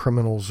Zone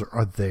criminals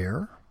are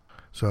there.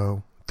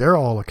 So they're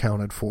all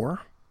accounted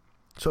for.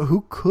 So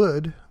who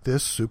could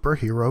this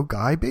superhero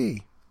guy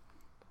be?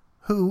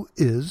 Who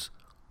is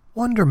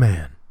Wonder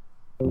Man?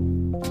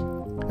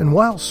 And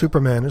while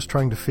Superman is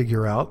trying to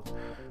figure out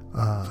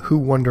who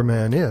Wonder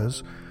Man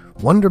is,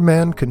 Wonder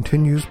Man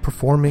continues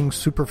performing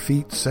super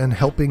feats and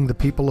helping the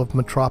people of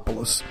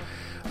Metropolis,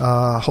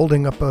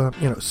 holding up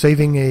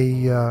saving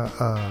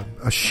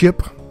a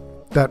ship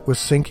that was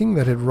sinking,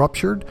 that had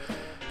ruptured.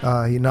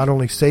 He not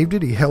only saved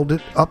it, he held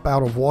it up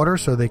out of water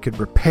so they could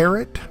repair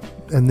it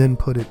and then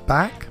put it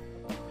back.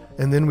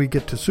 And then we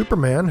get to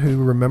Superman,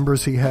 who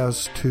remembers he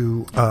has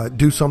to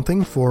do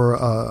something for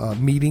a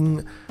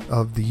meeting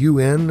of the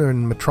UN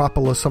in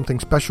Metropolis. Something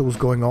special was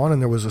going on,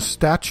 and there was a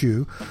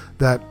statue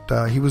that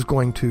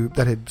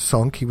that had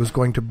sunk. He was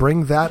going to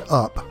bring that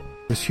up,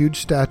 this huge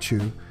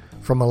statue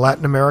from a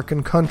Latin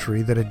American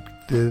country that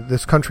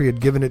this country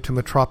had given it to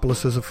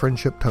Metropolis as a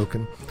friendship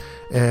token,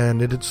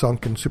 and it had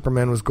sunk, and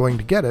Superman was going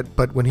to get it.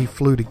 But when he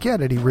flew to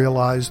get it, he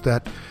realized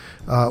that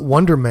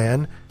Wonder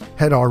Man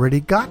had already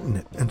gotten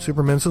it. And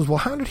Superman says, well,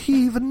 how did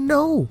he even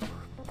know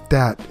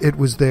that it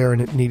was there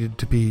and it needed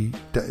to be...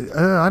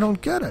 I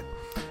don't get it.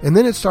 And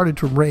then it started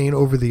to rain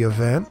over the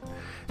event,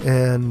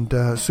 and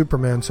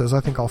Superman says, I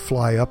think I'll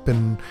fly up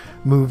and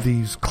move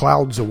these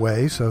clouds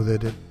away so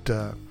that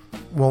it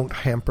won't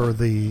hamper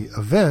the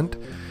event.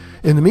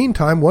 In the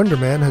meantime, Wonder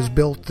Man has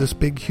built this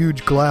big,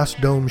 huge glass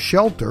dome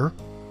shelter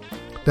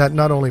that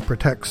not only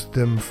protects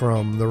them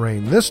from the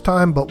rain this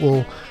time, but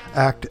will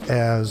act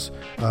as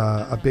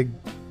a big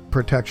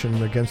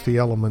protection against the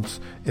elements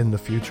in the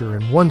future.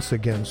 And once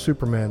again,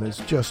 Superman is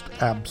just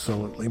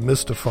absolutely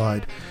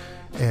mystified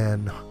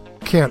and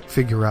can't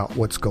figure out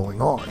what's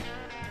going on.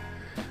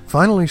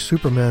 Finally,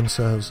 Superman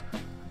says,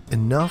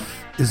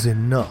 enough is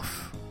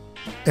enough,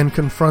 and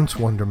confronts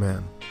Wonder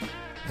Man.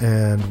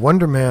 And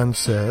Wonder Man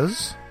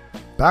says,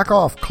 back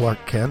off,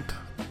 Clark Kent.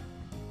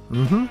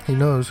 He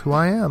knows who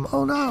I am.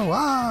 Oh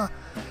no,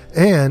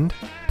 and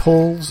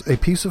pulls a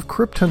piece of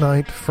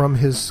kryptonite from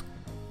his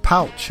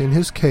pouch in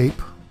his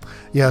cape.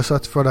 Yes,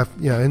 that's what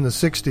in the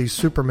 60s,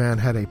 Superman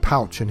had a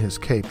pouch in his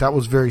cape. That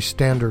was very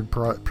standard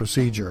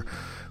procedure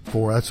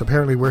that's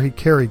apparently where he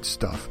carried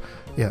stuff.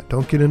 Yeah,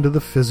 don't get into the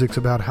physics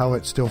about how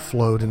it still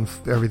flowed and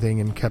everything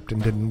and kept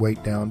and didn't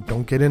weight down.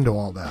 Don't get into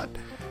all that.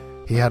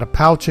 He had a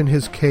pouch in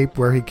his cape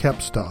where he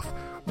kept stuff.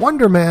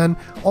 Wonder Man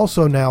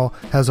also now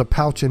has a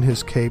pouch in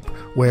his cape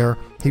where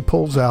he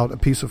pulls out a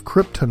piece of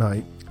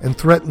kryptonite and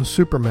threatens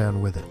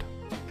Superman with it.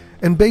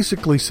 And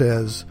basically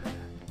says,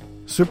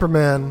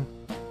 Superman,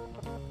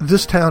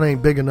 this town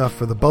ain't big enough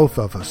for the both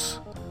of us,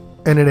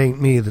 and it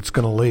ain't me that's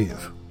going to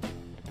leave.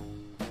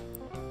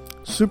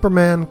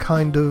 Superman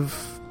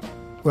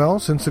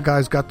since the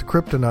guy's got the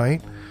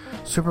kryptonite,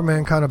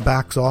 Superman kind of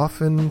backs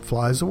off and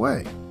flies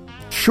away.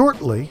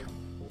 Shortly,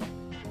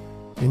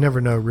 you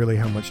never know really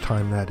how much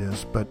time that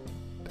is, but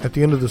at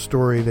the end of the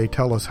story, they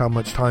tell us how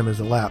much time has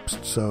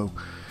elapsed, so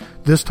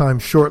this time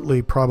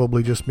shortly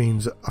probably just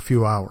means a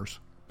few hours.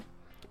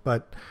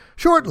 But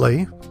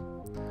shortly,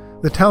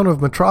 the town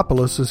of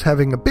Metropolis is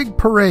having a big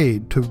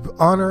parade to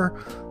honor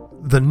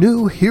the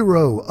new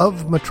hero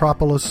of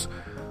Metropolis,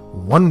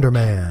 Wonder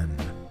Man.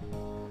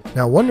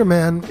 Now, Wonder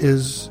Man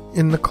is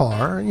in the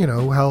car, you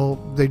know, how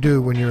they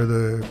do when you're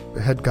the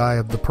head guy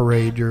of the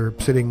parade. You're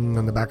sitting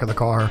on the back of the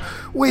car,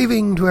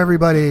 waving to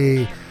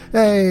everybody,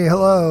 hey,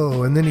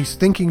 hello, and then he's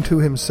thinking to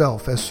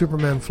himself as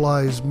Superman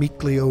flies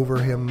meekly over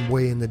him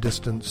way in the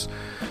distance.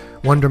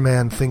 Wonder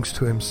Man thinks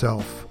to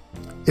himself,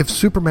 if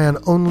Superman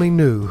only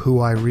knew who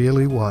I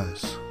really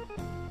was.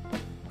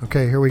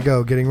 Okay, here we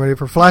go, getting ready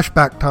for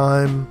flashback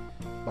time.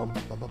 Bum,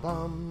 bum, bum,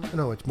 bum.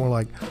 No, it's more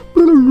like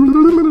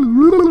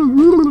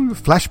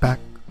flashback.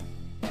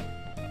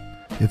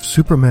 If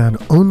Superman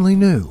only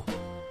knew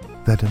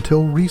that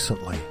until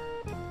recently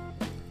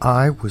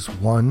I was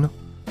one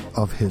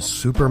of his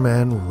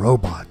Superman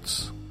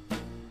robots.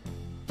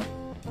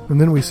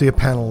 And then we see a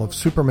panel of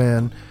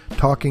Superman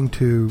talking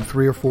to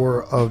 3 or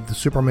 4 of the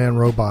Superman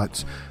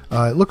robots.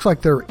 It looks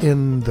like they're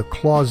in the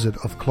closet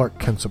of Clark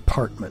Kent's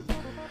apartment.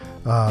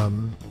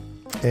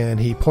 And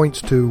he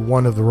points to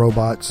one of the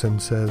robots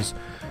and says,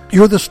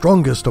 you're the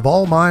strongest of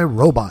all my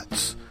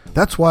robots.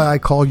 That's why I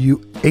call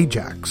you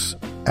Ajax,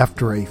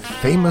 after a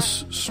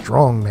famous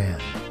strong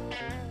man.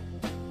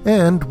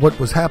 And what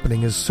was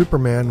happening is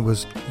Superman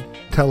was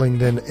telling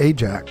then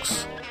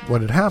Ajax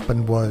what had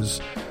happened was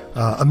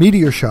a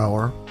meteor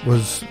shower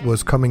was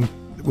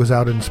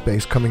out in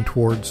space coming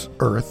towards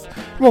Earth.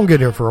 It won't get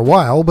here for a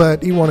while,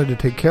 but he wanted to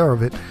take care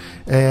of it.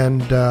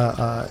 And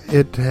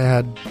it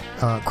had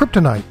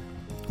kryptonite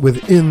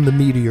within the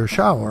meteor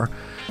shower.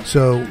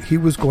 So he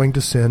was going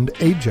to send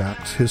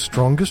Ajax, his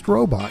strongest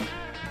robot,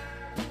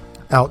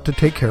 out to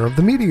take care of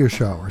the meteor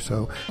shower.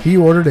 So he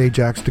ordered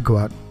Ajax to go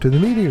out to the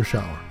meteor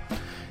shower.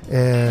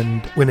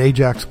 And when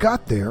Ajax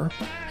got there,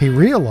 he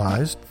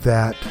realized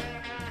that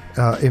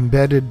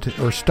embedded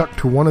or stuck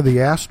to one of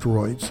the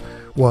asteroids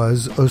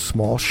was a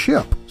small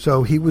ship.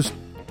 So he was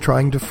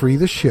trying to free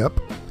the ship,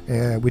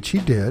 which he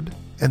did,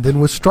 and then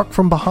was struck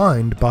from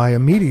behind by a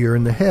meteor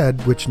in the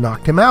head, which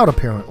knocked him out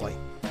apparently.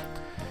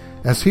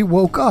 As he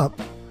woke up,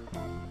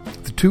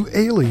 the 2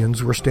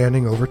 aliens were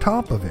standing over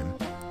top of him.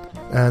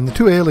 And the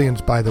 2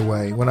 aliens, by the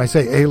way, when I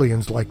say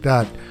aliens like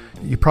that,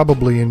 you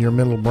probably in your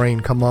mental brain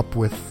come up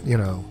with, you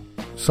know,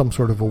 some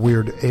sort of a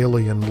weird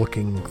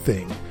alien-looking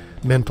thing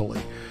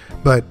mentally.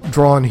 But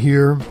drawn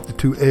here, the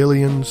 2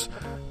 aliens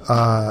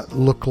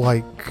look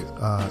like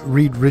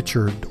Reed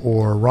Richard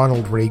or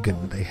Ronald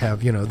Reagan. They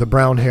have, you know, the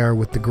brown hair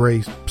with the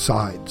gray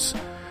sides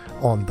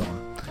on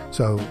them.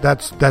 So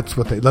that's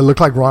what they look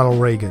like, Ronald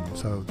Reagan.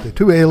 So the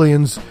 2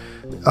 aliens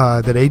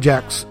that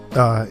Ajax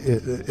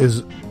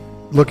is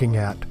looking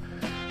at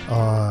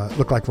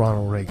look like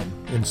Ronald Reagan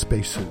in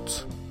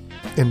spacesuits,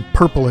 in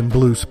purple and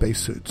blue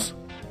spacesuits.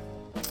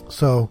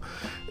 So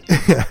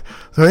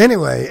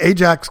anyway,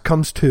 Ajax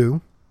comes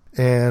to,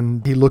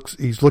 and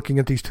he's looking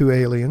at these two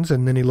aliens,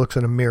 and then he looks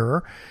in a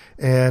mirror,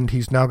 and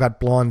he's now got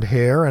blonde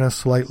hair and a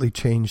slightly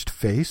changed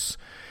face,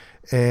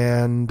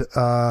 and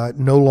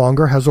no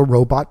longer has a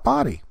robot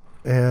body.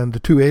 And the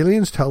two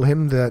aliens tell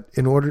him that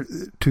in order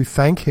to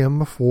thank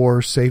him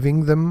for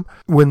saving them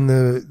when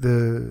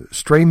the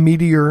stray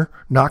meteor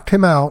knocked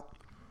him out,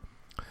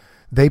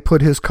 they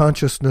put his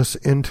consciousness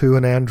into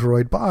an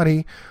android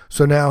body.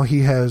 So now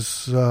he has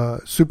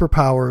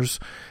superpowers,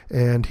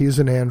 and he's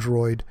an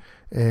android,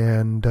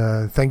 and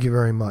thank you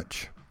very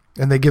much.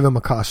 And they give him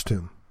a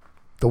costume,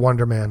 the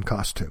Wonder Man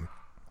costume.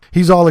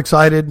 He's all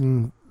excited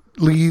and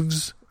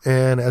leaves.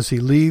 And as he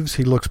leaves,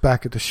 he looks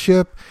back at the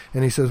ship,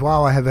 and he says,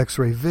 wow, I have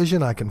X-ray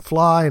vision. I can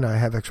fly, and I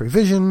have X-ray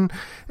vision.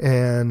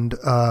 And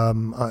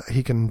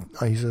he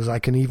says, I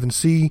can even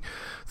see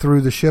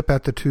through the ship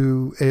at the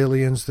two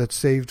aliens that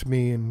saved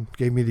me and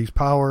gave me these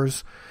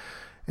powers.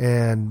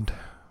 And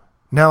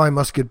now I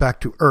must get back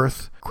to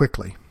Earth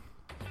quickly.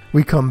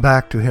 We come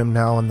back to him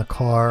now in the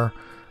car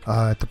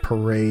at the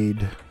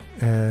parade,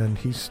 and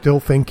he's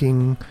still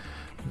thinking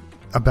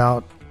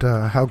about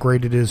how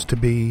great it is to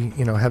be,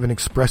 have an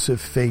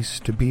expressive face,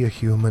 to be a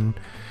human,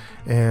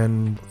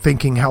 and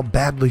thinking how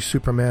badly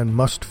Superman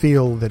must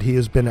feel that he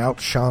has been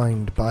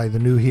outshined by the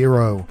new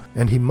hero,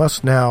 and he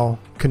must now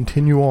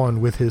continue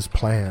on with his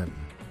plan.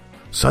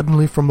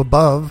 Suddenly from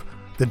above,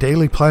 the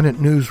Daily Planet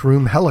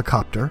newsroom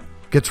helicopter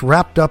gets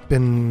wrapped up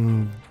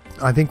in,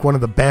 I think, one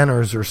of the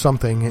banners or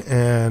something,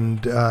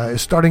 and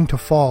is starting to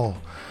fall.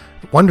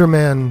 Wonder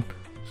Man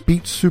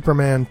beats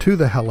Superman to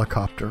the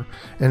helicopter,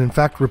 and in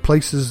fact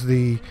replaces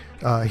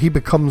he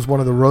becomes one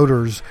of the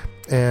rotors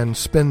and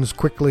spins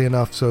quickly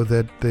enough so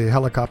that the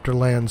helicopter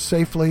lands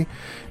safely,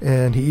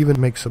 and he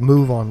even makes a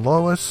move on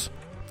Lois,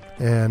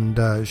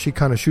 and she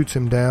kind of shoots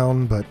him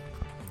down, but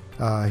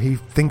he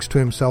thinks to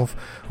himself,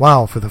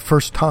 wow, for the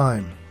first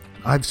time,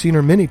 I've seen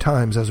her many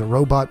times as a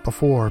robot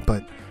before,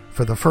 but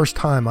for the first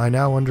time I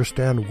now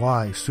understand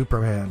why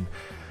Superman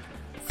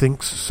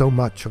thinks so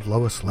much of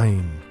Lois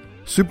Lane.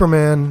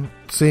 Superman,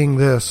 seeing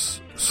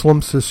this,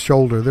 slumps his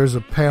shoulder. There's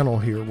a panel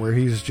here where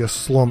he's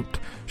just slumped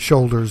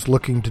shoulders,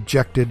 looking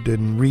dejected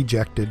and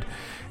rejected.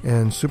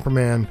 And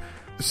Superman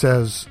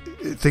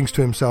thinks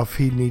to himself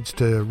he needs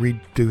to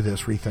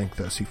rethink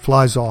this. He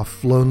flies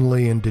off,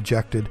 lonely and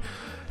dejected,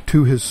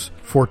 to his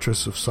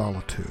fortress of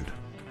solitude.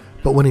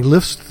 But when he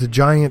lifts the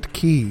giant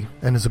key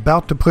and is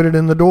about to put it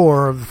in the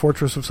door of the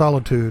fortress of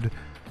solitude,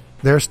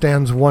 there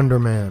stands Wonder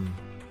Man.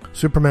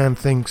 Superman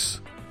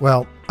thinks,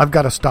 well, I've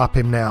got to stop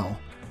him now.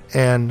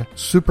 And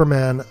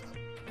Superman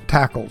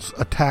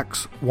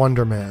attacks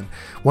Wonder Man.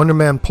 Wonder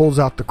Man pulls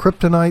out the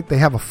kryptonite. They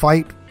have a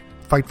fight.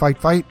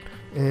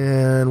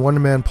 And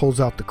Wonder Man pulls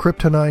out the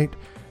kryptonite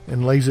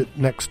and lays it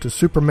next to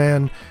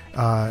Superman.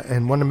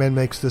 And Wonder Man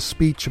makes this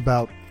speech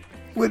about,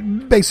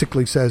 what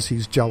basically says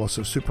he's jealous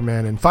of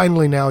Superman. And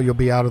finally now you'll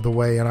be out of the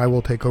way and I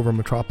will take over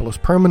Metropolis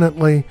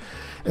permanently.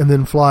 And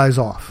then flies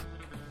off,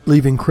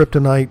 leaving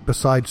kryptonite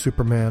beside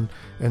Superman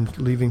and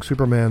leaving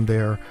Superman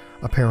there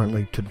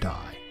apparently to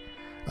die.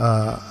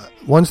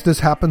 Once this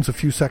happens, a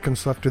few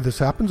seconds after this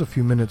happens, a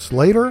few minutes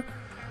later,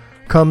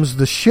 comes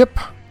the ship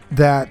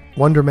that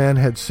Wonder Man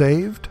had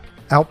saved.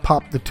 Out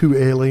pop the two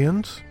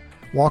aliens,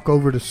 walk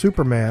over to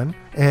Superman,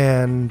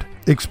 and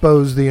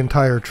expose the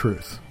entire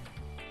truth.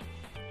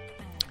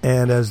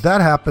 And as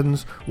that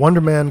happens,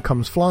 Wonder Man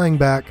comes flying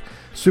back.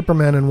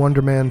 Superman and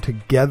Wonder Man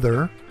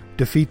together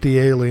defeat the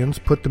aliens,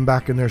 put them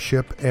back in their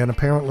ship, and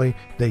apparently,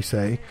 they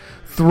say,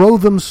 throw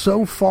them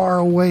so far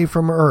away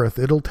from Earth,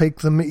 it'll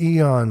take them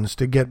eons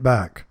to get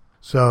back.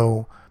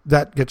 So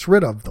that gets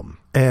rid of them.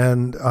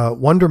 And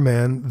Wonder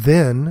Man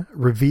then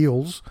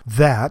reveals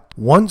that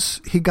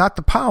once he got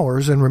the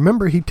powers, and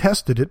remember he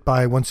tested it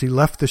by once he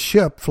left the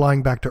ship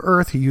flying back to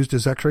Earth, he used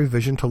his X-ray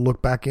vision to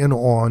look back in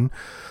on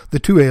the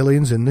two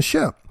aliens in the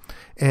ship.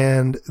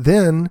 And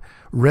then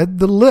read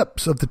the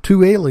lips of the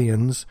two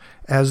aliens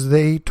as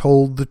they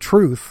told the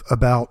truth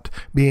about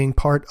being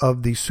part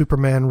of the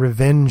Superman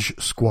Revenge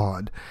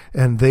Squad.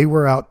 And they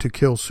were out to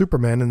kill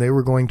Superman, and they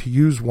were going to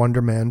use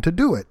Wonder Man to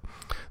do it.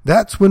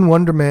 That's when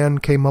Wonder Man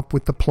came up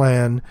with the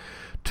plan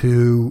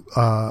to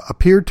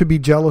appear to be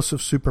jealous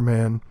of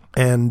Superman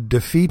and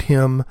defeat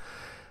him,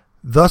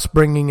 thus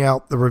bringing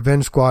out the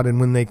Revenge Squad. And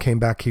when they came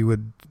back,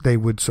 they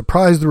would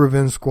surprise the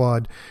Revenge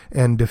Squad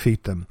and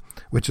defeat them,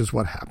 which is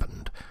what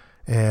happened.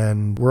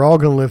 And we're all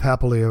going to live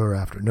happily ever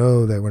after.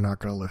 No, they were not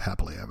going to live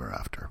happily ever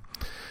after.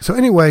 So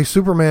anyway,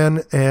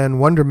 Superman and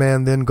Wonder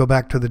Man then go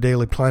back to the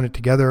Daily Planet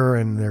together,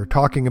 and they're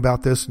talking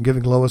about this and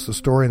giving Lois the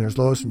story, and there's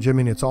Lois and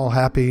Jimmy, and it's all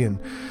happy, and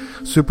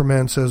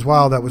Superman says,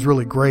 wow, that was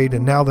really great,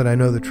 and now that I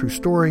know the true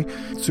story,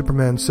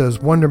 Superman says,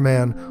 Wonder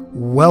Man,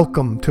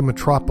 welcome to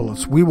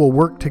Metropolis. We will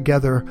work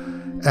together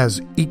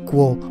as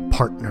equal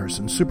partners.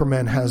 And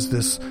Superman has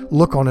this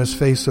look on his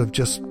face of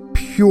just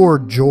pure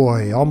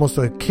joy, almost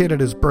a kid at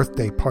his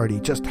birthday party,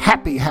 just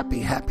happy, happy,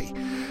 happy.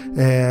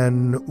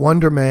 And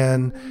Wonder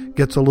Man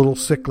gets a little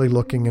sickly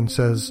looking and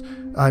says,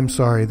 I'm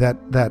sorry,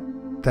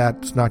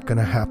 that's not going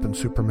to happen,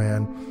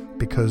 Superman,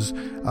 because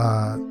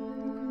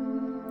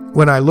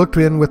when I looked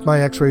in with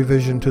my X-ray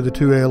vision to the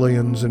two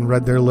aliens and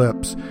read their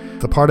lips,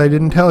 the part I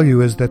didn't tell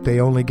you is that they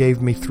only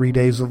gave me 3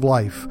 days of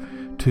life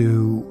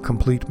to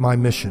complete my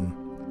mission.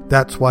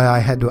 That's why I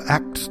had to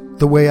act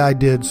the way I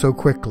did so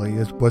quickly,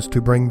 was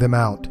to bring them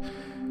out.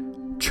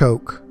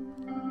 Choke.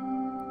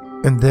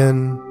 And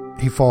then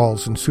he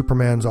falls in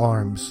Superman's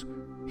arms.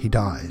 He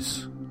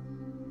dies.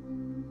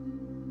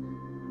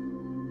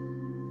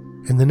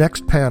 In the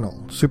next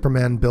panel,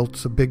 Superman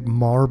builds a big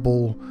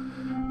marble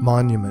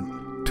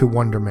monument to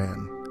Wonder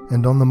Man.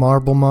 And on the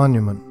marble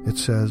monument, it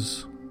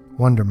says,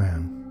 Wonder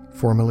Man,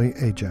 formerly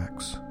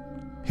Ajax.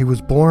 He was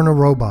born a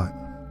robot,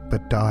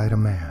 but died a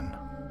man.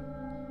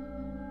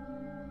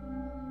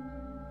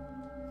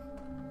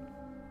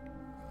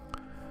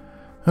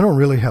 I don't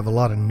really have a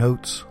lot of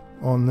notes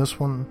on this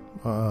one,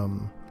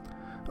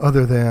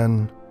 other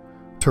than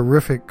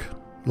terrific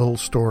little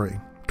story.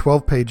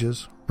 12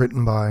 pages,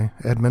 written by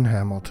Edmund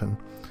Hamilton.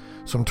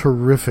 Some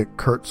terrific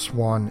Curt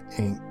Swan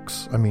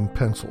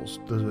pencils.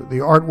 The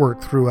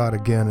artwork throughout,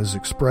 again, is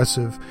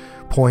expressive,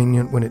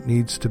 poignant when it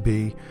needs to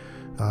be.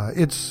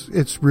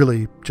 It's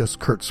really just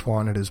Curt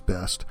Swan at his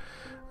best.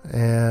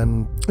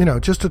 And,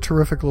 just a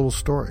terrific little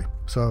story.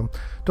 So,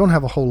 don't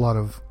have a whole lot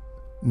of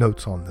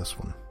notes on this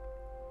one.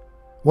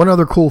 One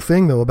other cool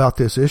thing, though, about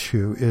this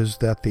issue is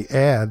that they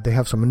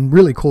have some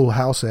really cool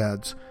house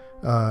ads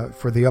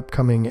for the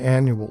upcoming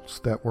annuals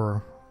that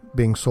were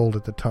being sold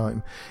at the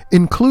time,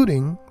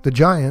 including the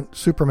giant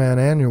Superman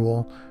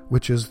annual,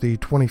 which is the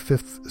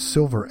 25th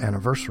silver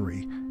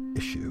anniversary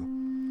issue.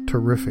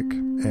 Terrific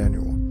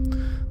annual.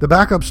 The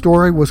backup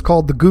story was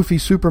called The Goofy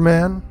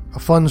Superman, a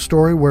fun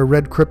story where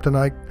red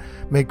kryptonite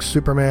makes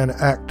Superman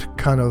act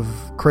kind of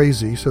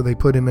crazy, so they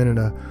put him in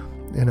a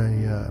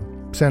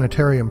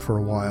sanitarium for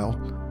a while,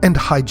 and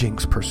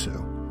hijinks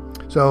pursue.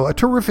 So a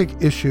terrific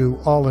issue,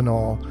 all in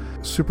all.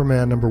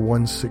 Superman number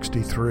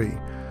 163,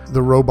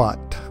 the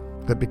robot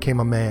that became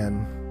a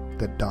man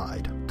that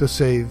died to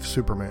save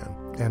Superman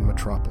and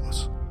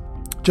Metropolis.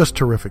 Just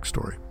terrific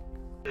story.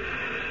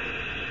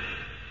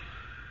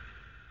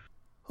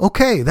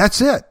 Okay,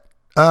 that's it.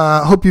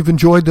 Hope you've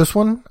enjoyed this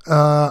one.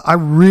 I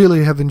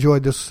really have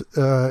enjoyed this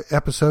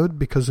episode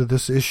because of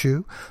this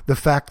issue. The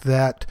fact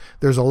that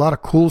there's a lot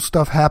of cool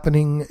stuff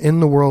happening in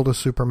the world of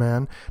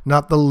Superman,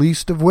 not the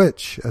least of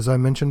which, as I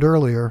mentioned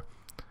earlier,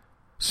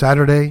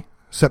 Saturday,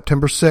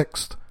 September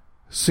 6th,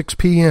 6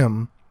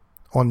 p.m.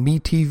 on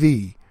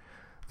MeTV,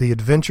 The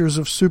Adventures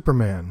of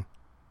Superman,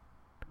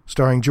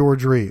 starring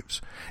George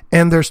Reeves.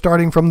 And they're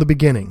starting from the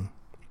beginning.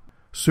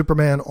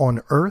 Superman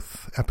on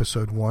Earth,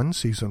 Episode 1,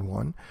 Season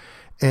 1,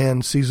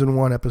 and Season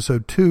 1,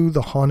 Episode 2,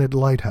 The Haunted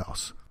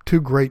Lighthouse. 2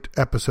 great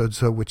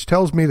episodes, which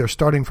tells me they're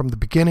starting from the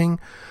beginning.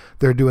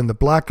 They're doing the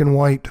black and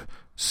white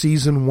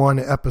Season 1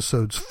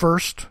 episodes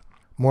first,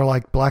 more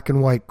like black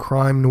and white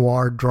crime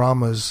noir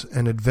dramas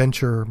and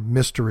adventure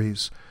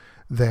mysteries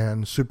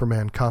than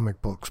Superman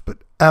comic books, but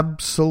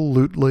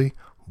absolutely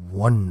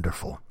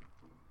wonderful.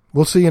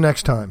 We'll see you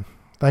next time.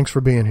 Thanks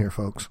for being here,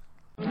 folks.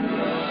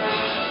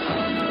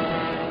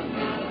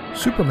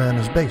 Superman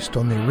is based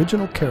on the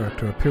original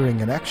character appearing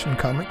in Action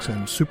Comics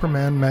and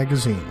Superman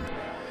magazine.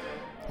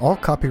 All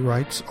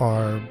copyrights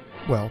are,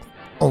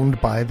 owned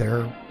by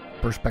their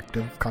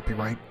respective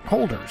copyright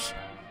holders.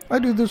 I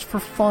do this for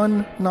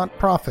fun, not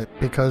profit,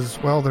 because,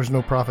 there's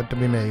no profit to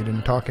be made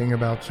in talking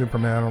about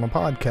Superman on a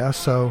podcast,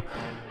 so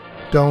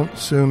don't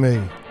sue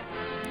me.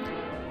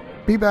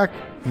 Be back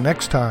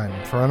next time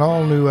for an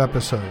all-new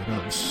episode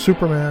of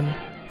Superman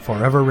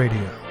Forever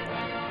Radio.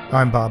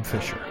 I'm Bob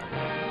Fisher.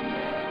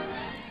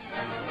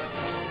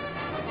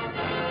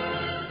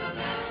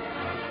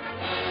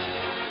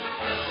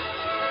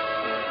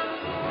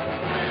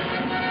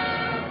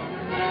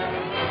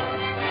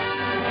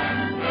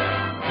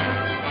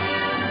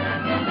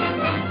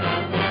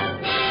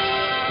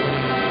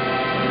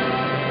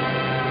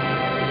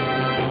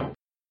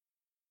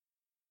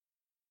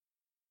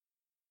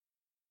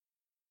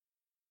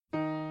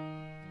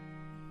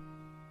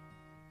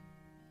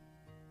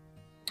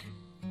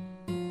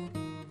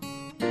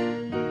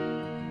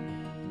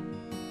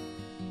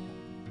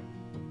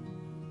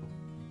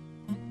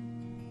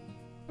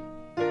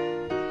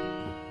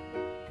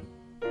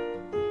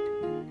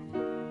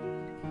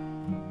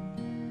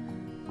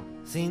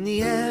 Seen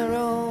the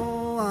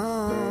arrow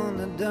on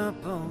the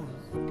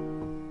doorpost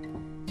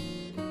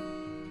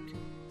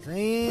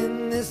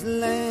saying this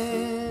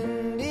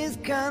land is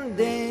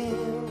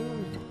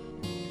condemned,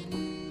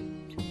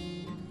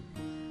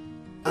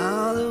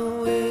 all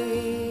the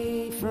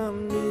way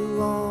from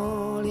New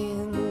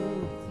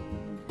Orleans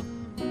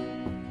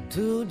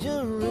to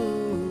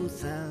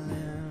Jerusalem.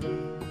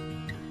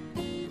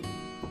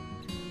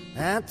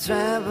 I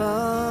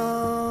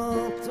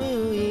traveled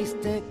through East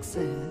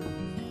Texas,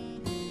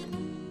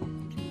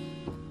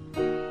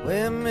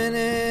 where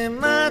many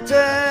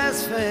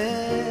martyrs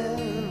fell.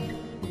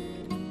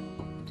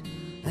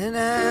 And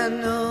I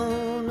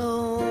know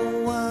no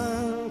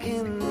one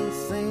can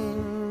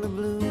sing the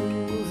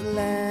blues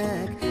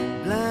like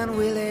Blind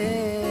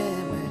Willie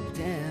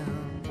McDowell.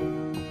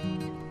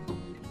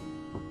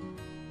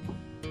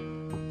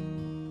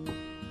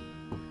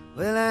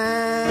 Well,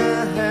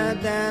 I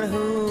heard that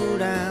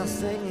hoot owl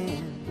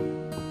singing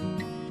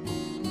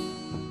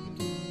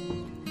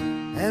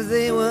as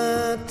they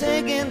were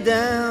taking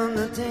down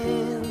the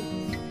tents.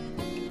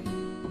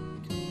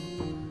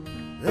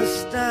 The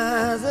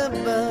stars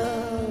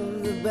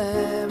above the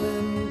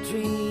barren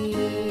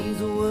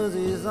trees was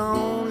his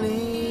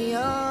only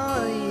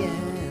audience.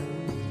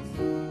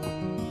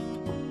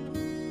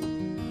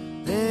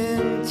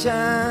 Then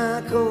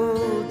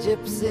charcoal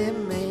gypsy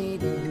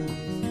maidens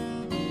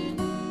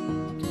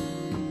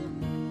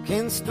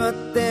can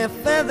strut their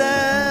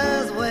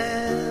feathers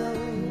well,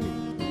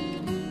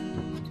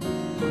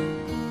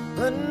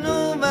 but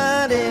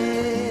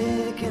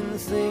nobody can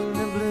sing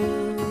the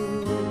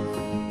blues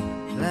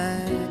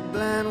like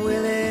Blind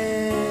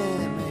Willie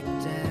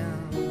McDowell.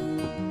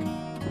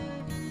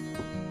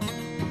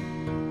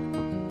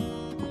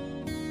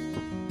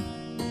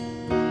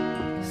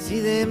 See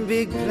them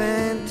big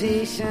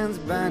plantations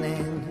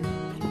burning,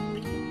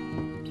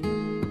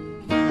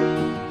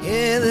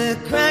 hear the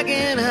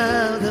cracking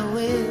of the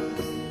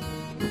whips,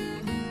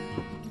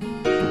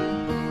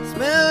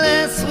 smell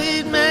that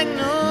sweet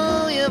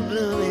magnolia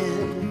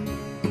blooming,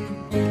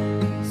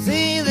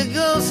 see the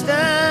ghost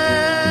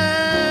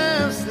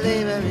of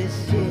slavery's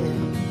ship.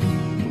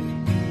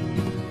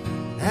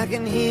 I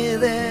can hear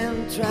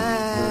them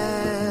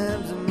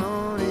tribes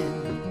moaning,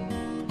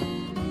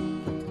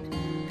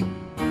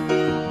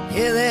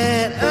 hear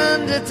that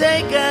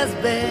undertaker's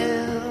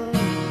bell.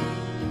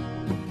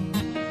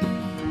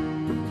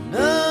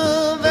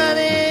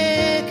 Nobody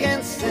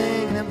can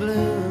sing the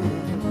blues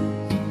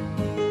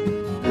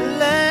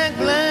like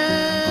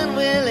Blind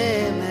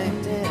Willie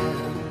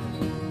McDowell.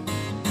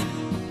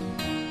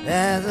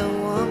 There's a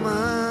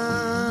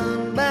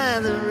woman by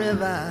the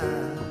river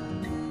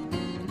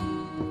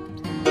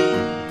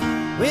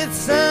with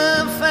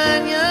some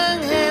fine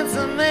young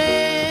handsome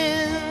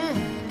man.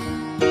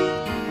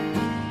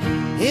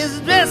 He's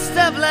dressed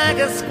up like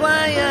a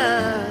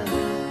squire,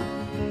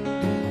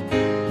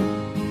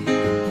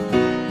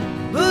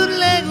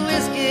 bootleg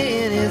whiskey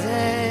in his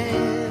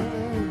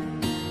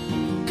hand.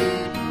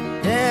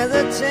 There's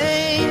a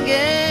chain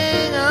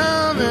gang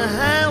on the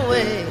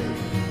highway,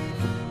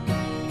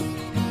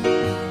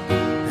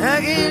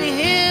 I can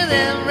hear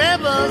them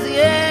rebels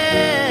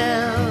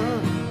yell,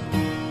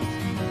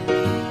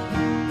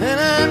 and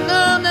I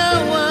know no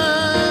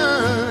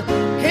one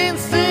can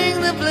sing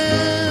the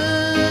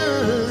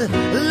blues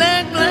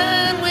like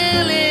Blind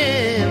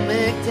Willie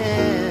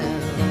McDowell.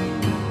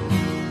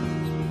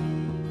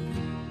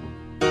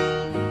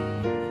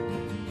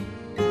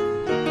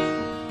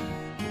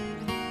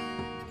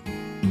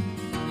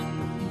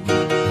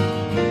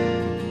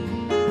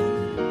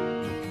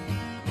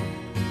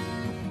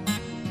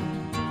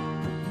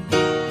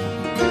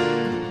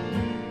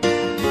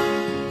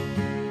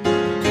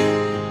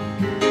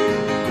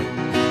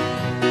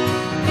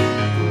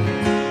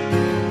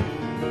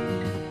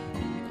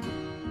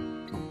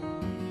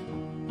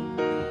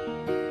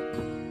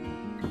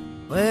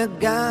 Where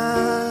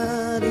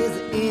God is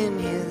in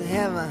his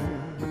heaven,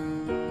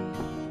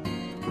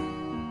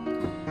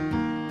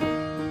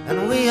 and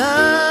we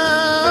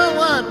all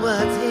want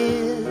what's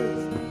his,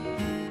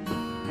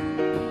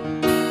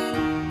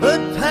 but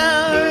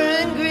power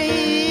and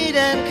greed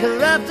and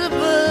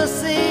corruptible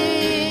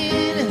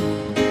sin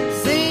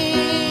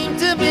seem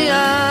to be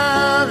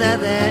all that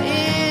there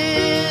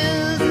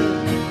is.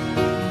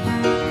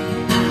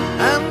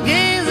 I'm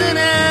gazing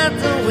out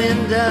the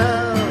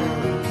window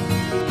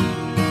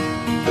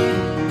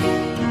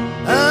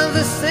of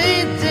the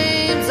St.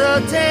 James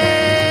Hotel,